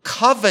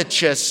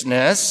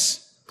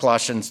covetousness,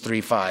 Colossians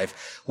 3:5,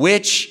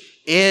 which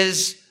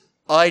is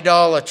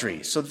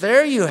idolatry. So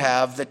there you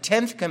have the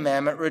 10th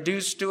commandment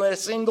reduced to a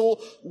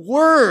single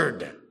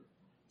word,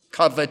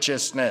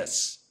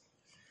 covetousness.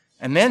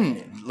 And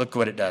then look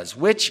what it does,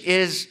 which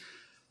is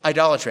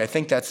idolatry. I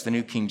think that's the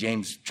New King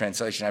James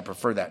translation. I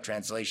prefer that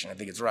translation. I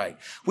think it's right.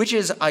 Which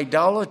is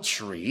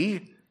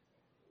idolatry.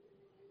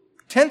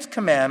 10th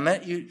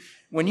commandment,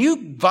 when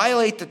you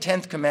violate the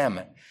 10th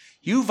commandment,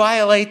 you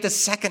violate the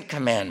 2nd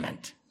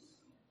commandment.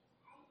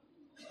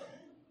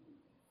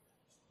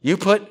 You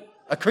put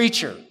a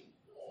creature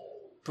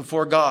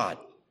before God.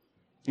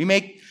 You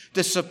make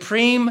the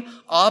supreme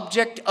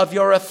object of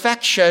your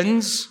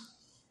affections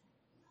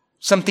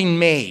something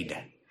made.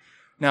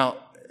 Now,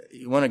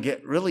 you want to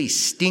get really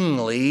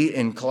stingly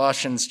in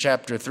Colossians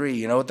chapter 3.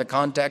 You know what the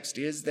context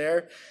is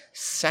there?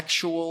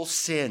 Sexual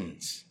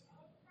sins.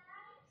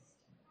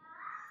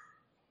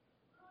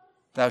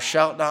 Thou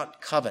shalt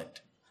not covet.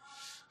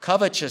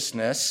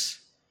 Covetousness,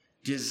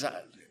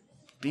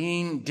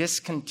 being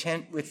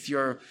discontent with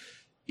your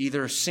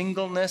either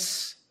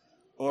singleness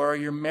or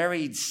your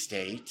married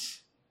state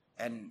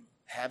and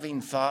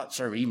having thoughts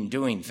or even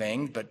doing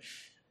things, but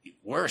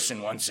worse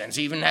in one sense,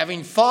 even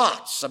having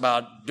thoughts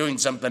about doing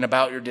something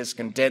about your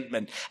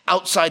discontentment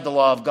outside the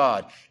law of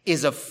God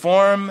is a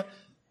form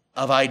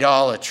of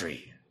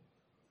idolatry.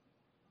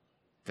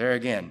 There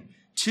again,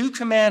 2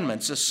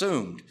 commandments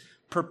assumed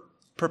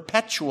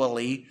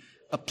perpetually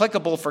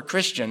applicable for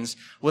Christians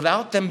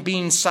without them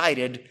being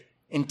cited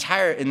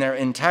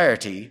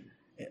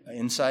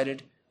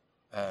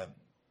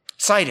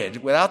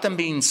cited without them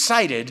being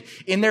cited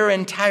in their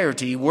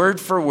entirety, word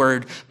for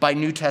word, by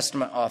New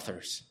Testament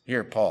authors.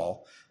 Here,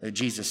 Paul,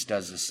 Jesus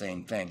does the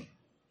same thing.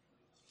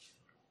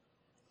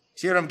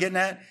 See what I'm getting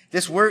at?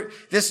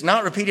 This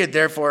not repeated,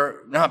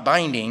 therefore not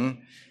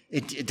binding,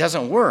 it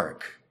doesn't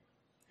work.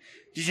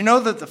 Did you know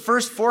that the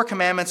first 4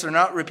 commandments are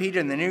not repeated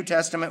in the New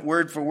Testament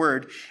word for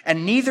word,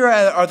 and neither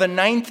are the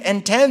 9th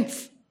and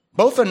 10th?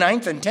 Both the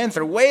 9th and 10th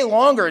are way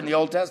longer in the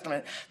Old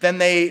Testament than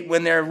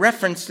when they're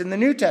referenced in the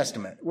New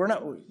Testament.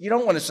 You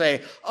don't want to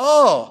say,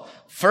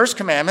 first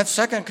commandment,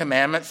 second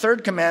commandment,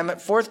 third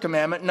commandment, fourth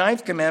commandment,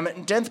 9th commandment,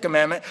 and 10th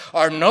commandment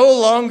are no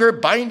longer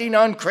binding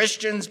on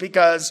Christians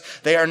because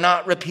they are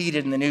not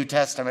repeated in the New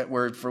Testament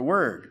word for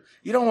word.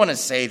 You don't want to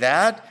say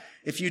that.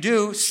 If you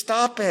do,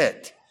 stop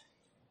it.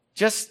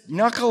 Just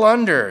knuckle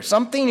under.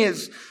 Something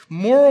is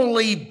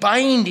morally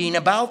binding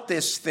about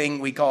this thing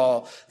we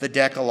call the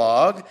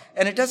Decalogue,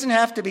 and it doesn't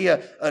have to be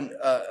an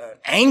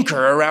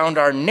anchor around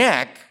our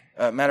neck.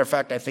 Matter of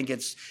fact, I think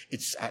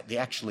it's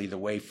actually the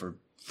way for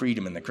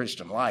freedom in the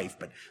Christian life,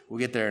 but we'll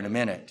get there in a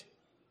minute.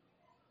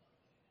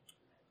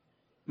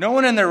 No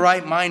one in their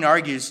right mind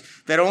argues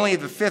that only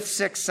the 5th,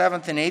 6th,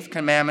 7th, and 8th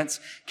commandments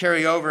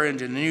carry over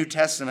into the New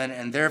Testament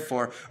and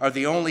therefore are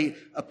the only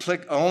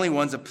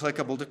ones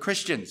applicable to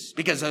Christians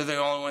because they're the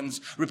only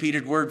ones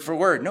repeated word for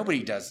word.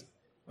 Nobody does.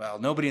 Well,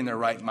 nobody in their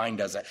right mind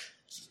does that.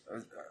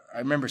 I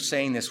remember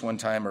saying this one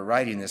time or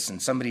writing this, and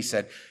somebody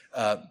said,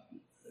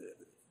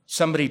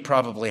 somebody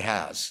probably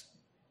has.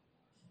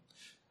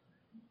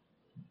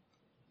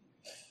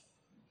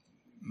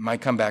 My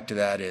comeback to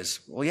that is,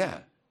 well, yeah,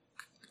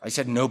 I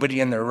said nobody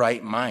in their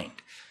right mind.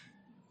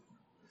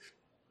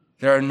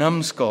 There are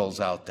numbskulls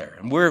out there,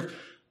 and we're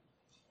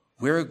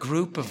a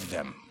group of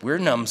them. We're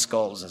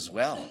numbskulls as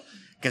well.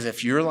 Because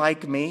if you're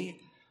like me,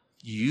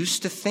 you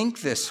used to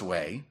think this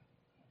way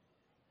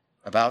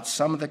about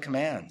some of the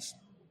commands.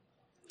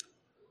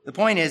 The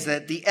point is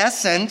that the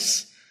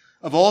essence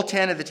of all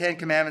 10 of the 10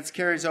 commandments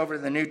carries over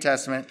to the New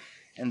Testament,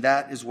 and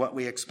that is what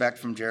we expect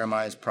from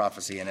Jeremiah's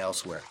prophecy and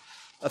elsewhere.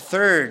 A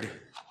third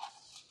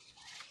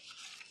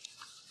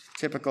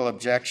typical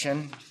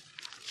objection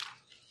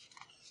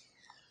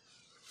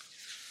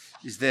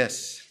is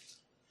this,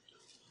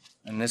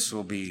 and this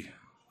will be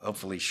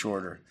hopefully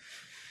shorter.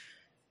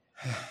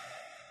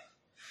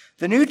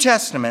 The New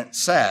Testament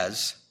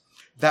says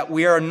that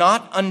we are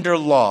not under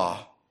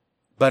law,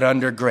 but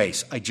under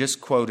grace. I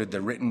just quoted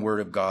the written word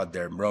of God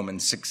there,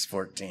 Romans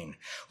 6:14.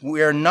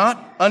 We are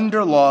not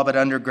under law, but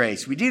under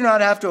grace. We do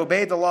not have to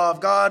obey the law of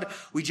God.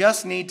 We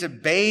just need to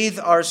bathe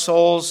our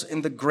souls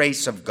in the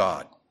grace of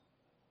God.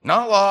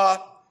 Not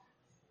law,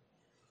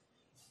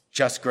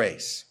 just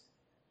grace.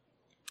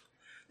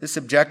 This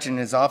objection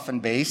is often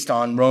based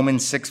on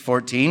Romans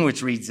 6:14,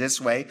 which reads this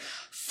way,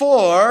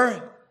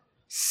 "For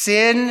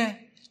sin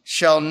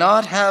shall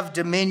not have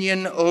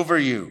dominion over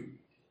you.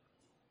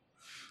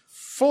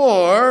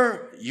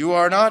 For you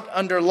are not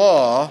under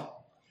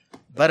law,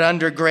 but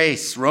under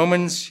grace."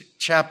 Romans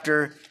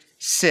chapter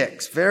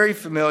 6, very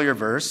familiar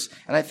verse,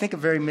 and I think a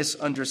very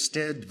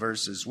misunderstood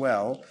verse as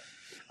well.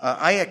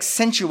 I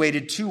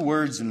accentuated two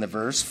words in the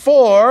verse.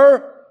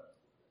 For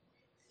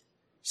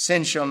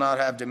sin shall not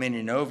have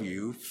dominion over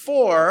you.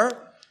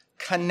 For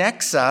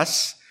connects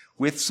us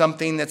with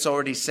something that's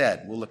already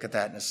said. We'll look at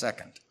that in a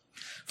second.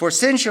 For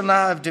sin shall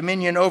not have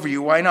dominion over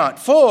you. Why not?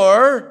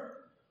 For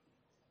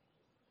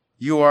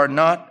you are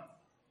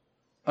not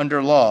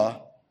under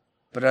law,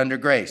 but under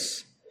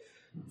grace.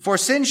 For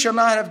sin shall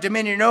not have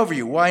dominion over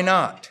you. Why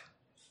not?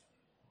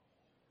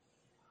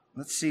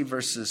 Let's see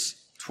verses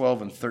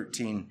 12 and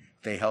 13.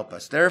 They help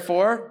us.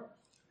 Therefore,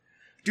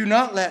 do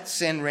not let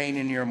sin reign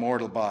in your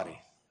mortal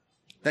body,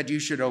 that you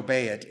should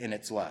obey it in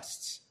its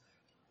lusts.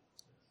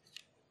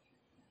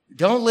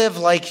 Don't live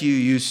like you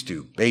used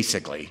to,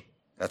 basically.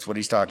 That's what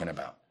he's talking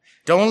about.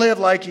 Don't live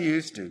like you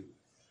used to.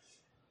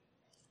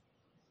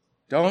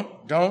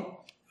 Don't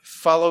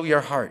follow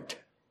your heart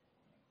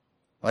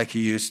like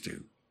you used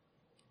to.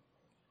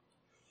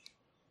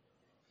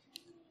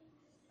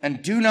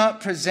 And do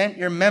not present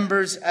your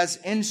members as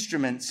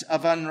instruments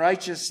of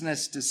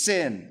unrighteousness to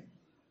sin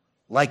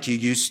like you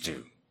used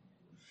to.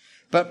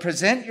 But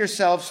present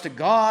yourselves to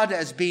God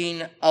as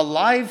being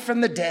alive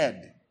from the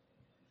dead,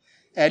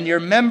 and your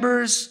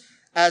members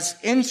as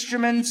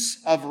instruments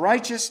of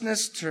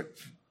righteousness to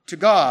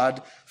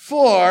God.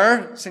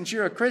 For, since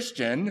you're a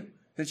Christian,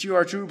 since you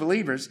are true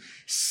believers,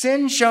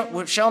 sin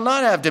shall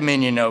not have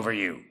dominion over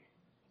you.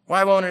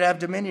 Why won't it have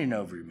dominion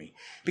over me?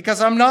 Because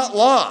I'm not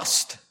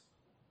lost.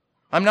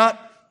 I'm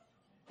not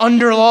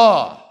under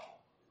law,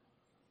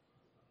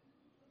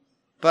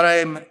 but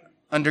I'm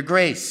under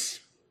grace.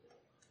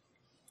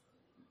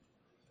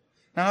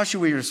 Now, how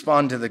should we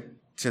respond to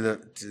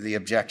the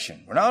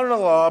objection? We're not under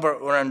law,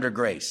 but we're under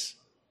grace.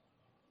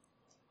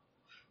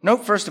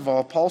 Note, first of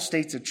all, Paul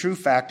states a true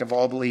fact of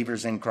all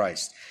believers in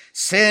Christ.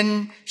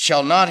 Sin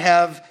shall not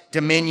have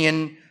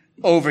dominion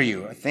over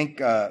you. I think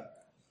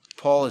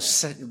Paul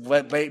is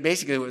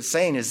basically what he's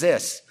saying is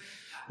this.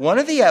 One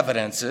of the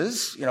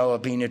evidences,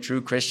 of being a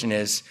true Christian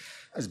is,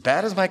 as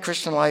bad as my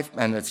Christian life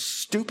and as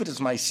stupid as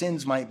my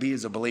sins might be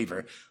as a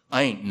believer,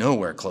 I ain't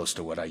nowhere close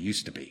to what I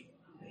used to be.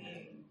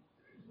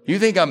 You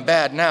think I'm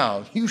bad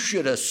now? You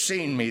should have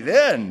seen me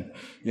then.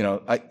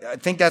 I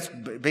think that's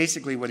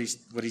basically what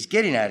he's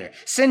getting at here.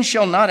 Sin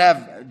shall not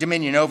have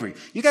dominion over you.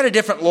 You got a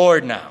different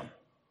Lord now.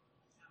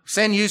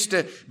 Sin used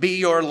to be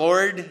your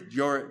Lord,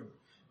 your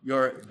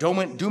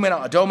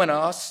dominos,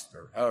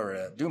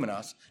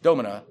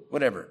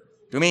 whatever.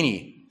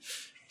 Domini.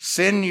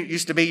 Sin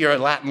used to be your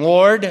Latin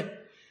Lord.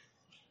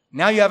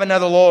 Now you have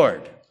another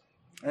Lord.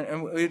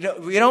 And we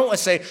don't want to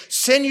say,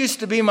 sin used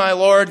to be my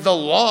Lord, the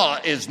law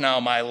is now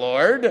my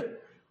Lord.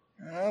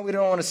 We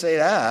don't want to say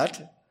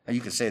that.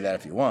 You can say that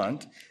if you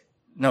want.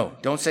 No,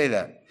 don't say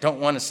that. Don't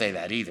want to say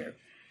that either.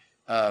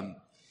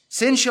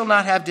 Sin shall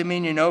not have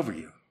dominion over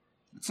you.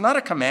 It's not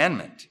a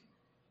commandment.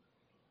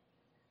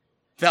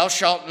 Thou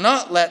shalt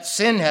not let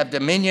sin have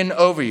dominion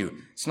over you.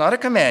 It's not a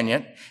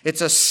commandment.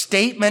 It's a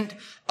statement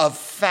of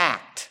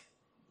fact.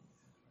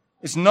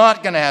 It's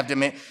not going to have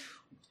dominion.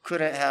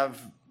 Could it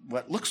have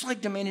what looks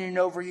like dominion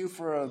over you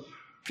for a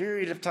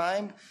period of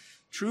time?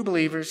 True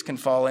believers can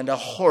fall into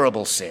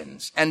horrible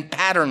sins and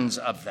patterns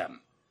of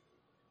them.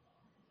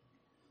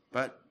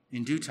 But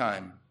in due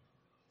time,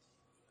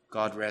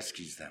 God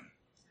rescues them.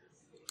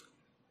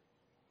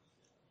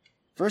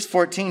 Verse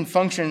 14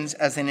 functions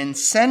as an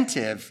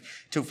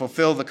incentive to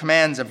fulfill the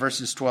commands of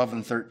verses 12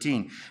 and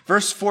 13.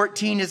 Verse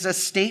 14 is a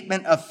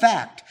statement of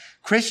fact.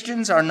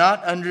 Christians are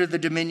not under the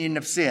dominion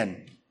of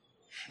sin.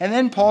 And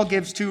then Paul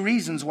gives two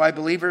reasons why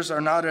believers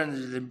are not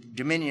under the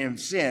dominion of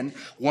sin.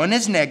 One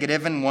is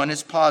negative and one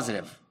is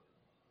positive.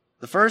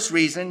 The first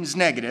reason is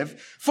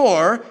negative,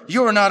 for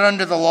you are not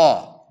under the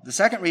law. The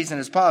second reason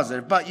is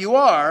positive, but you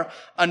are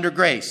under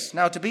grace.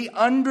 Now, to be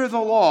under the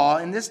law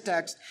in this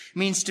text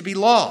means to be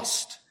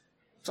lost.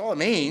 That's all it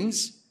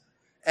means.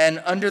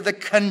 And under the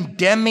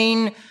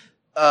condemning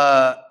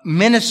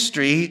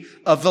ministry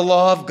of the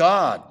law of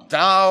God.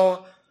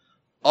 Thou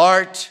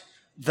art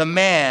the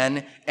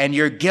man, and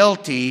you're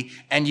guilty,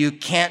 and you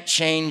can't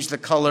change the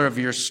color of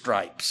your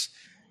stripes.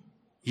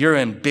 You're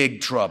in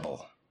big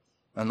trouble,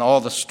 and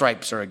all the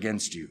stripes are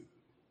against you.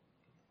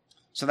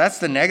 So that's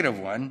the negative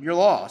one. You're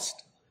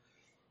lost.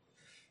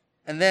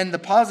 And then the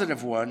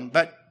positive one,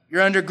 but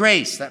you're under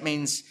grace. That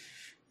means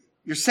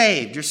you're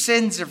saved. Your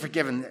sins are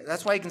forgiven.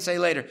 That's why you can say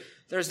later,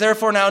 there's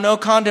therefore now no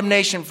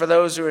condemnation for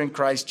those who are in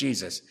Christ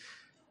Jesus.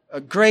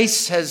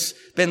 Grace has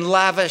been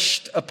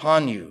lavished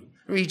upon you.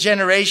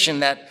 Regeneration,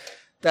 that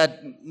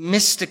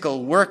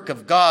mystical work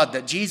of God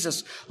that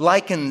Jesus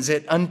likens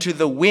it unto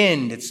the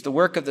wind. It's the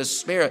work of the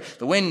Spirit.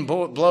 The wind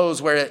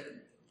blows where it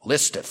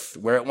listeth,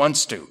 where it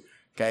wants to.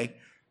 Okay?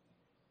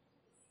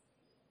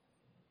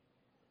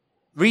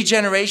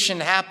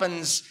 Regeneration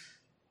happens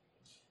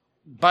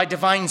by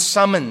divine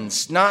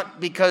summons,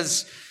 not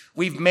because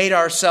we've made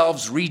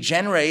ourselves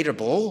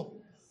regeneratable,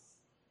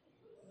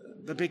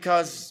 but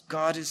because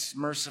God is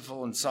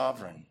merciful and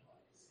sovereign.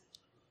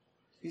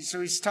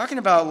 So he's talking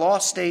about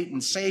lost state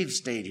and saved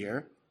state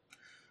here.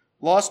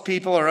 Lost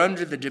people are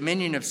under the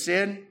dominion of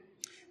sin,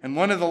 and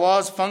one of the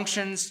law's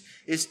functions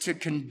is to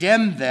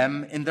condemn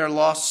them in their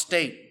lost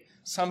state.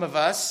 Some of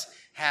us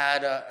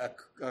had a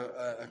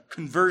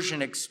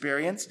conversion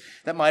experience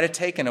that might have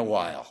taken a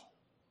while.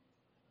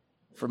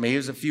 For me, it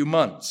was a few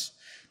months.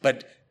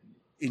 But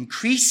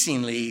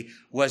increasingly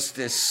was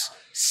this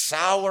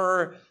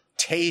sour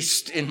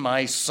taste in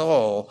my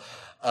soul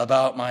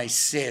about my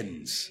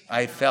sins.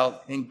 I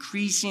felt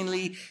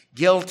increasingly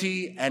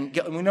guilty, and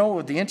we know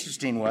what the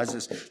interesting was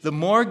is the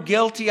more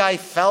guilty I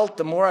felt,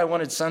 the more I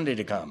wanted Sunday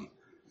to come.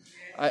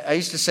 I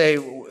used to say,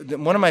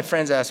 one of my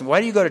friends asked me,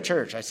 why do you go to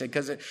church? I said,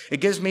 because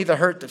it gives me the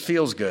hurt that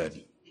feels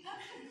good.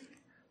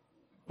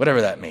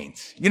 Whatever that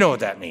means. You know what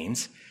that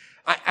means.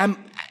 I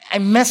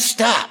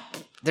messed up.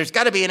 There's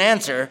got to be an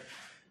answer,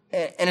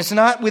 and it's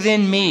not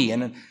within me,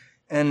 and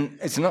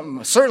it's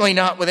certainly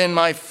not within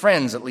my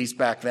friends, at least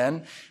back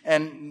then.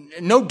 And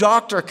no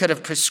doctor could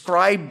have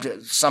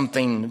prescribed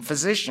something,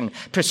 physician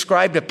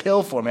prescribed a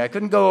pill for me. I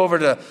couldn't go over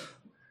to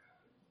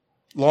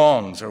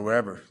Long's or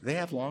wherever. Do they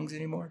have Long's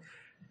anymore?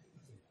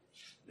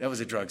 That was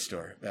a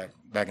drugstore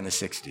back in the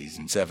 60s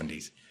and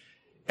 70s.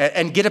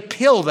 And get a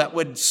pill that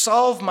would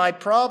solve my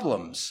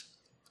problems.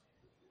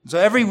 So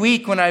every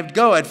week when I'd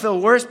go, I'd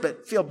feel worse,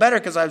 but feel better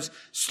because I was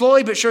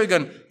slowly but surely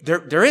going,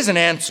 there is an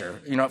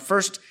answer. At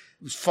first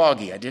it was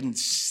foggy. I didn't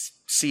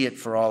see it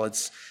for all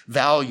its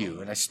value.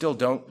 And I still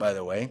don't, by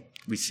the way.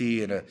 We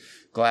see in a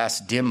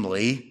glass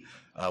dimly.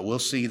 We'll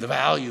see the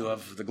value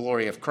of the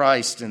glory of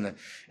Christ in the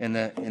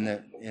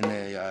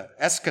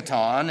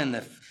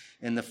eschaton,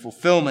 in the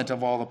fulfillment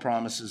of all the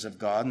promises of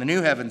God, in the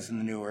new heavens and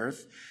the new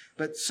earth.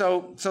 But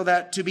so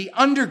that to be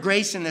under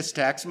grace in this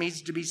text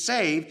means to be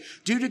saved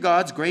due to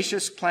God's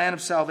gracious plan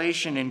of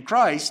salvation in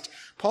Christ.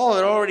 Paul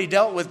had already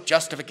dealt with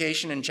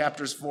justification in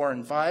chapters 4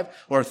 and 5,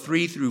 or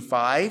 3 through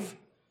 5.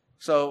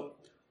 So,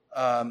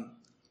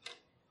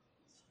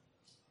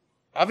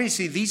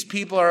 obviously these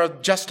people are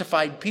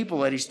justified people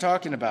that he's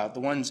talking about,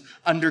 the ones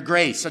under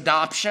grace.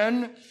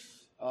 Adoption,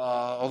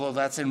 although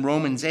that's in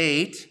Romans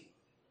 8.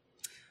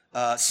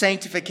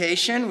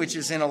 Sanctification, which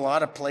is in a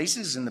lot of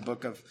places in the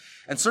book of,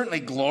 and certainly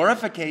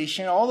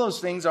glorification, all those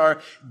things are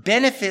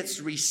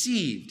benefits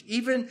received.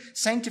 Even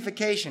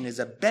sanctification is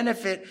a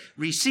benefit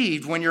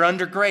received when you're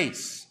under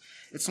grace.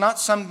 It's not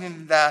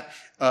something that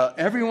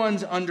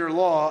everyone's under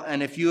law,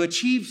 and if you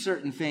achieve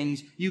certain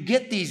things, you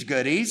get these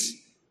goodies.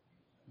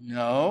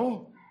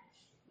 No.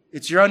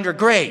 It's you're under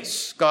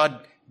grace.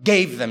 God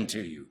gave them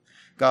to you.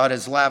 God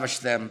has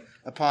lavished them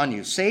upon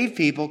you. Saved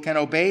people can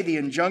obey the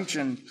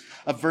injunctions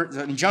of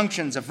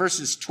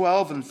verses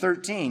 12 and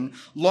 13.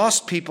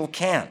 Lost people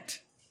can't.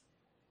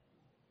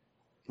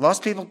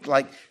 Lost people,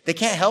 they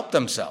can't help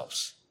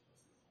themselves.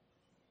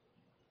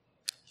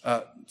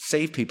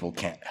 Saved people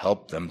can't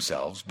help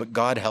themselves, but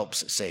God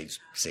helps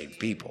save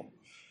people.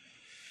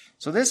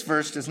 So this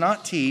verse does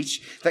not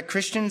teach that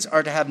Christians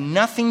are to have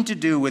nothing to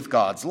do with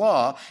God's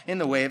law in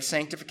the way of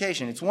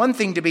sanctification. It's one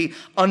thing to be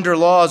under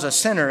law as a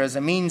sinner, as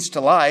a means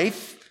to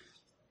life,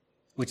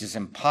 which is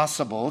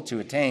impossible to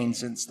attain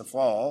since the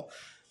fall,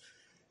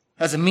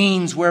 as a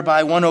means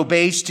whereby one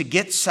obeys to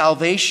get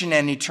salvation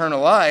and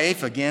eternal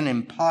life, again,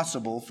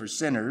 impossible for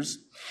sinners,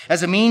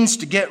 as a means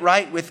to get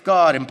right with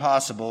God,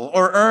 impossible,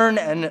 or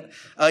earn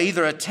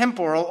either a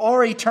temporal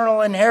or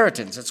eternal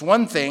inheritance. It's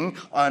one thing,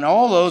 and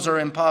all those are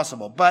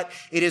impossible, but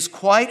it is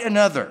quite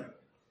another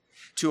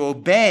to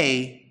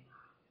obey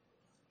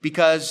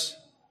because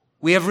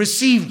we have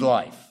received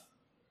life.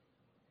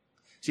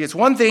 See, it's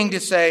one thing to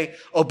say,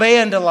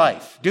 obey unto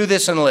life, do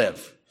this and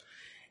live.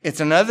 It's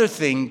another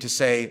thing to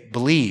say,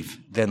 believe,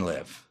 then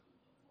live.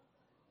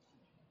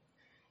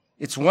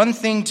 It's one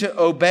thing to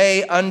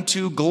obey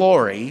unto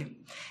glory.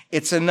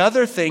 It's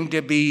another thing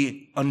to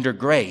be under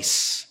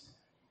grace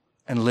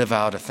and live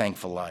out a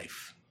thankful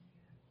life.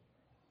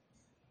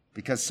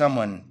 Because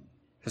someone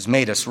has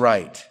made us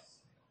right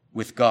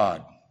with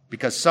God.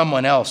 Because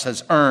someone else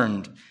has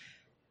earned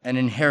an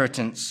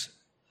inheritance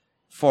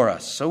for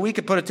us. So we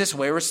could put it this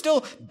way. We're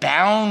still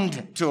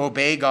bound to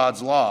obey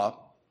God's law.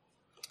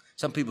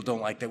 Some people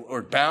don't like that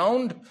word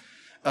bound.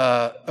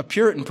 A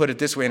Puritan put it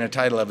this way in a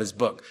title of his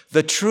book,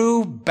 The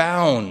True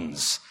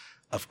Bounds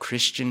of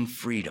Christian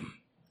Freedom.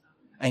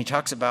 And he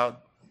talks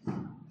about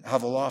how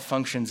the law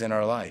functions in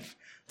our life.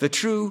 The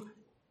true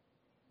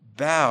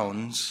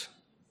bounds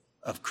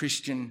of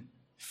Christian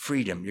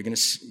freedom. You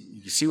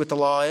see what the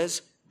law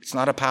is? It's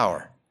not a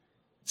power.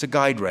 It's a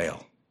guide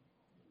rail.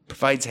 It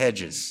provides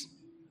hedges.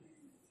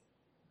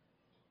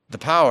 The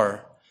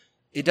power,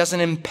 it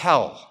doesn't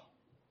impel.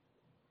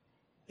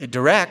 It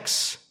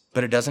directs,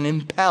 but it doesn't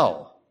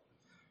impel.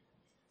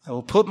 I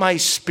will put my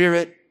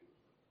spirit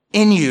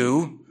in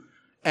you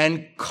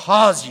and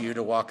cause you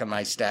to walk in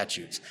my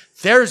statutes.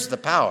 There's the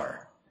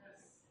power.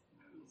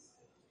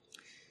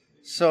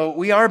 So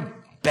we are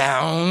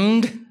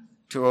bound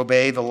to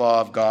obey the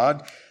law of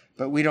God,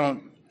 but we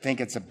don't think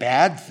it's a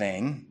bad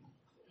thing.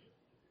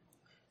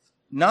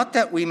 Not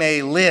that we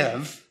may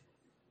live,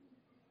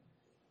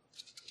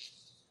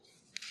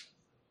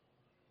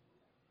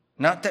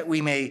 not that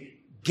we may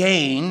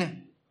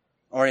gain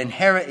or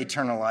inherit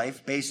eternal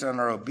life based on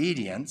our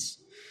obedience,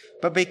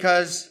 but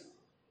because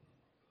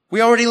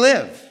we already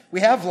live.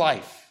 We have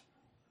life.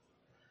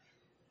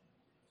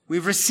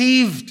 We've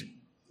received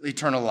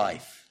eternal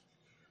life.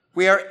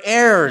 We are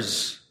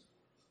heirs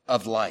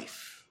of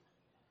life.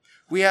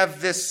 We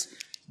have this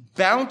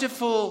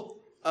bountiful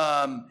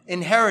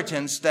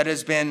inheritance that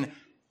has been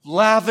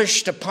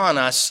lavished upon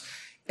us,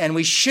 and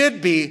we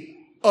should be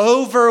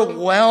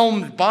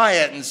overwhelmed by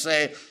it and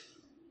say,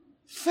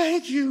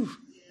 thank you.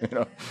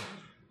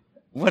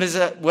 What is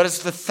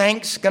the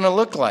thanks going to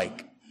look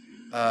like?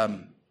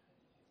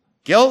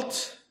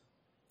 Guilt,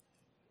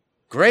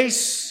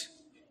 grace,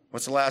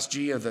 what's the last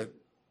G of the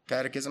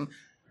catechism?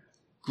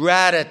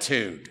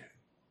 Gratitude.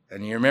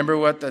 And you remember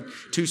what the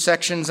two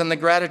sections in the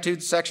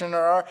gratitude section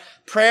are?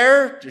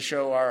 Prayer, to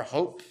show our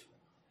hope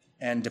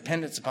and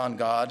dependence upon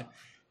God,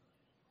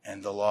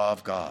 and the law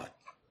of God.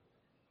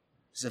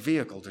 It's a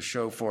vehicle to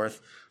show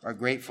forth our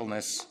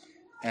gratefulness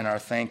and our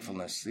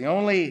thankfulness. The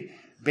only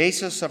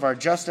basis of our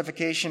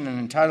justification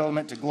and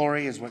entitlement to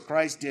glory is what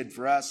Christ did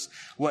for us.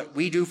 What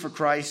we do for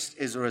Christ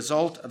is a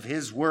result of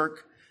his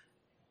work.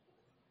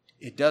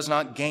 It does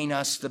not gain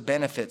us the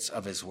benefits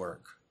of his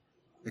work.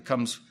 It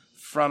comes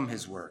from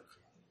his work.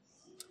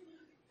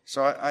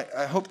 So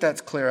I hope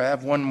that's clear. I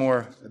have one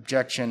more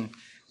objection.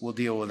 We'll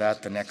deal with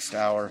that the next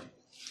hour.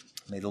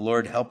 May the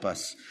Lord help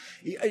us.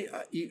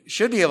 You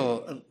should be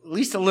able, at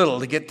least a little,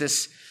 to get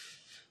this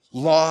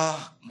law,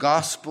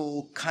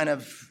 gospel kind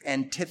of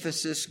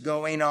antithesis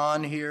going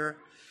on here.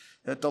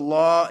 That the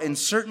law, in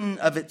certain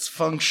of its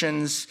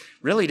functions,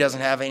 really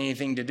doesn't have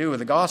anything to do with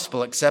the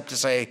gospel except to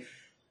say,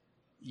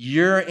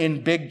 you're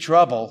in big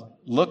trouble.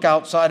 Look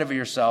outside of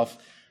yourself.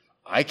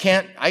 I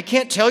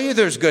can't tell you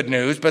there's good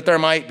news, but there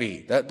might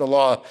be. That the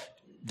law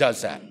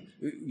does that.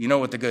 You know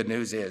what the good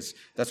news is.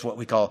 That's what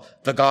we call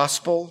the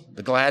gospel,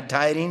 the glad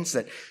tidings,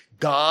 that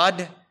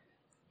God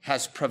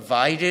has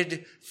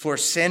provided for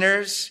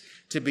sinners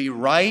to be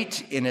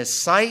right in his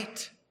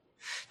sight,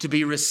 to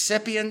be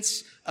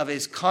recipients of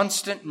his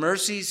constant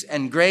mercies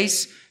and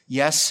grace.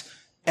 Yes,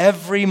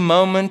 every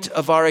moment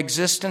of our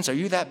existence. Are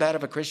you that bad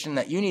of a Christian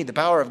that you need the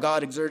power of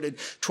God exerted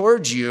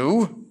towards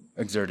you?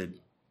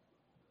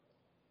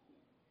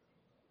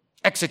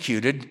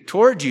 Executed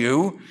toward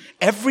you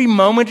every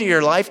moment of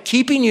your life,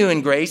 keeping you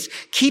in grace,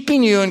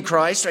 keeping you in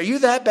Christ. Are you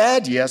that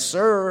bad? Yes,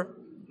 sir.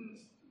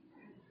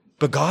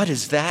 But God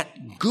is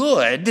that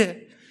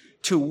good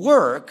to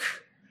work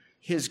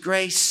his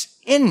grace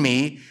in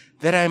me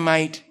that I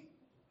might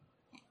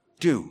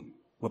do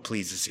what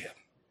pleases him.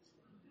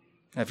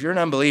 Now, if you're an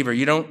unbeliever,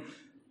 you don't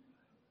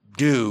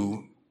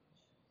do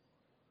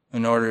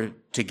in order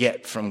to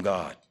get from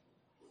God.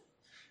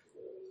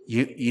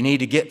 You need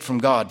to get from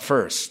God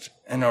first,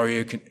 in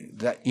order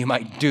that you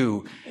might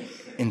do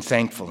in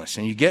thankfulness.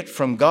 And you get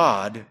from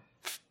God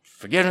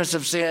forgiveness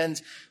of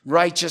sins,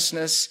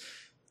 righteousness,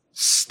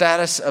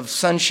 status of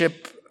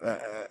sonship,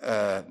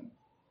 a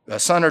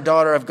son or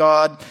daughter of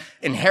God,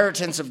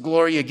 inheritance of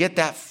glory. You get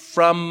that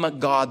from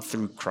God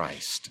through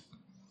Christ.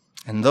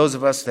 And those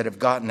of us that have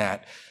gotten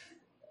that,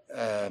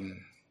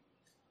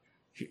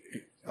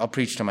 I'll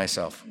preach to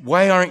myself.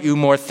 Why aren't you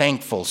more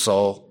thankful,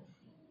 soul?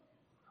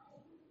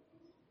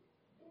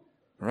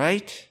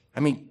 Right? I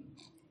mean,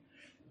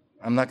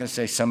 I'm not going to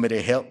say somebody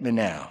help me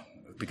now,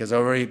 because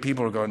already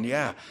people are going,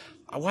 yeah,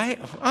 why?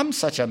 I'm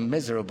such a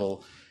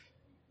miserable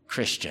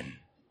Christian.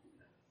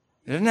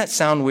 Doesn't that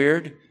sound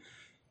weird?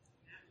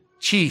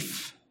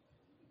 Chief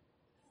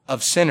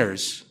of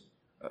sinners,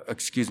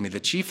 the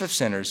chief of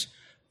sinners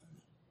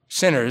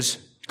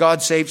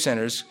God saves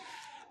sinners,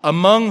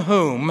 among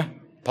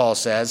whom, Paul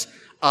says,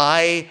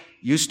 I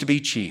used to be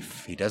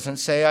chief. He doesn't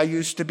say I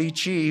used to be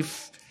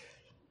chief.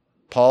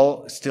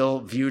 Paul still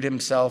viewed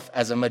himself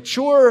as a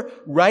mature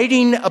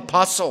writing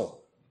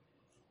apostle,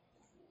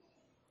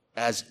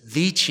 as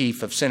the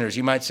chief of sinners.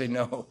 You might say,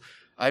 no,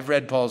 I've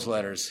read Paul's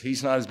letters.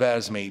 He's not as bad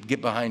as me. Get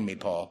behind me,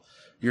 Paul.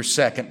 You're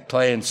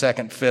playing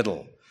second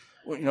fiddle.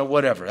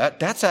 Whatever.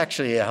 That's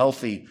actually a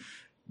healthy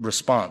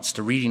response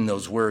to reading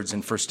those words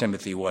in 1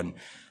 Timothy 1.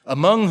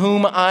 Among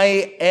whom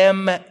I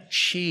am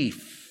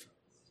chief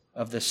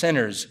of the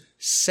sinners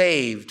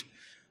saved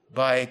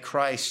by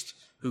Christ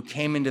who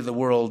came into the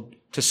world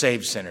to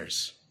save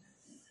sinners.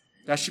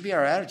 That should be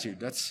our attitude.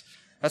 That's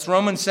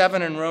Romans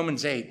 7 and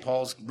Romans 8.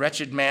 Paul's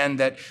wretched man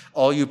that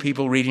all you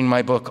people reading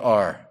my book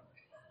are.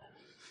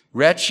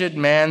 Wretched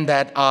man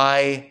that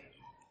I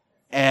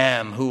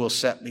am, who will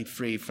set me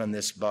free from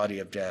this body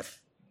of death.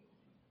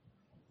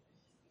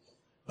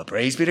 But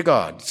praise be to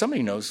God.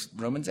 Somebody knows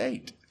Romans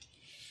 8.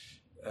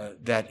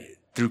 That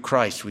through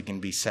Christ we can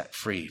be set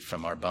free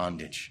from our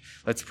bondage.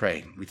 Let's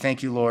pray. We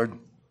thank you, Lord,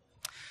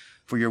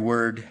 for your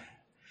word.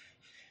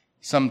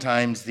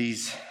 Sometimes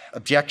these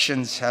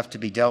objections have to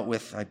be dealt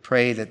with. I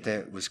pray that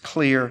it was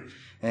clear.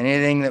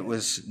 Anything that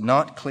was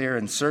not clear,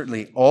 and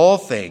certainly all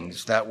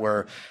things that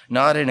were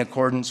not in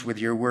accordance with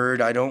your word,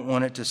 I don't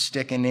want it to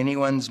stick in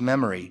anyone's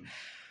memory.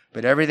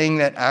 But everything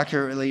that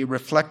accurately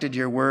reflected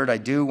your word, I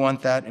do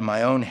want that in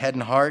my own head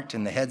and heart,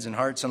 and the heads and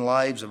hearts and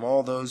lives of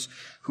all those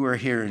who are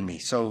hearing me.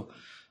 So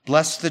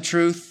bless the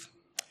truth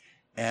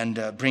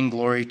and bring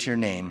glory to your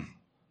name.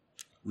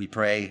 We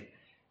pray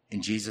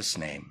in Jesus'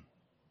 name.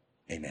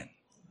 Amen.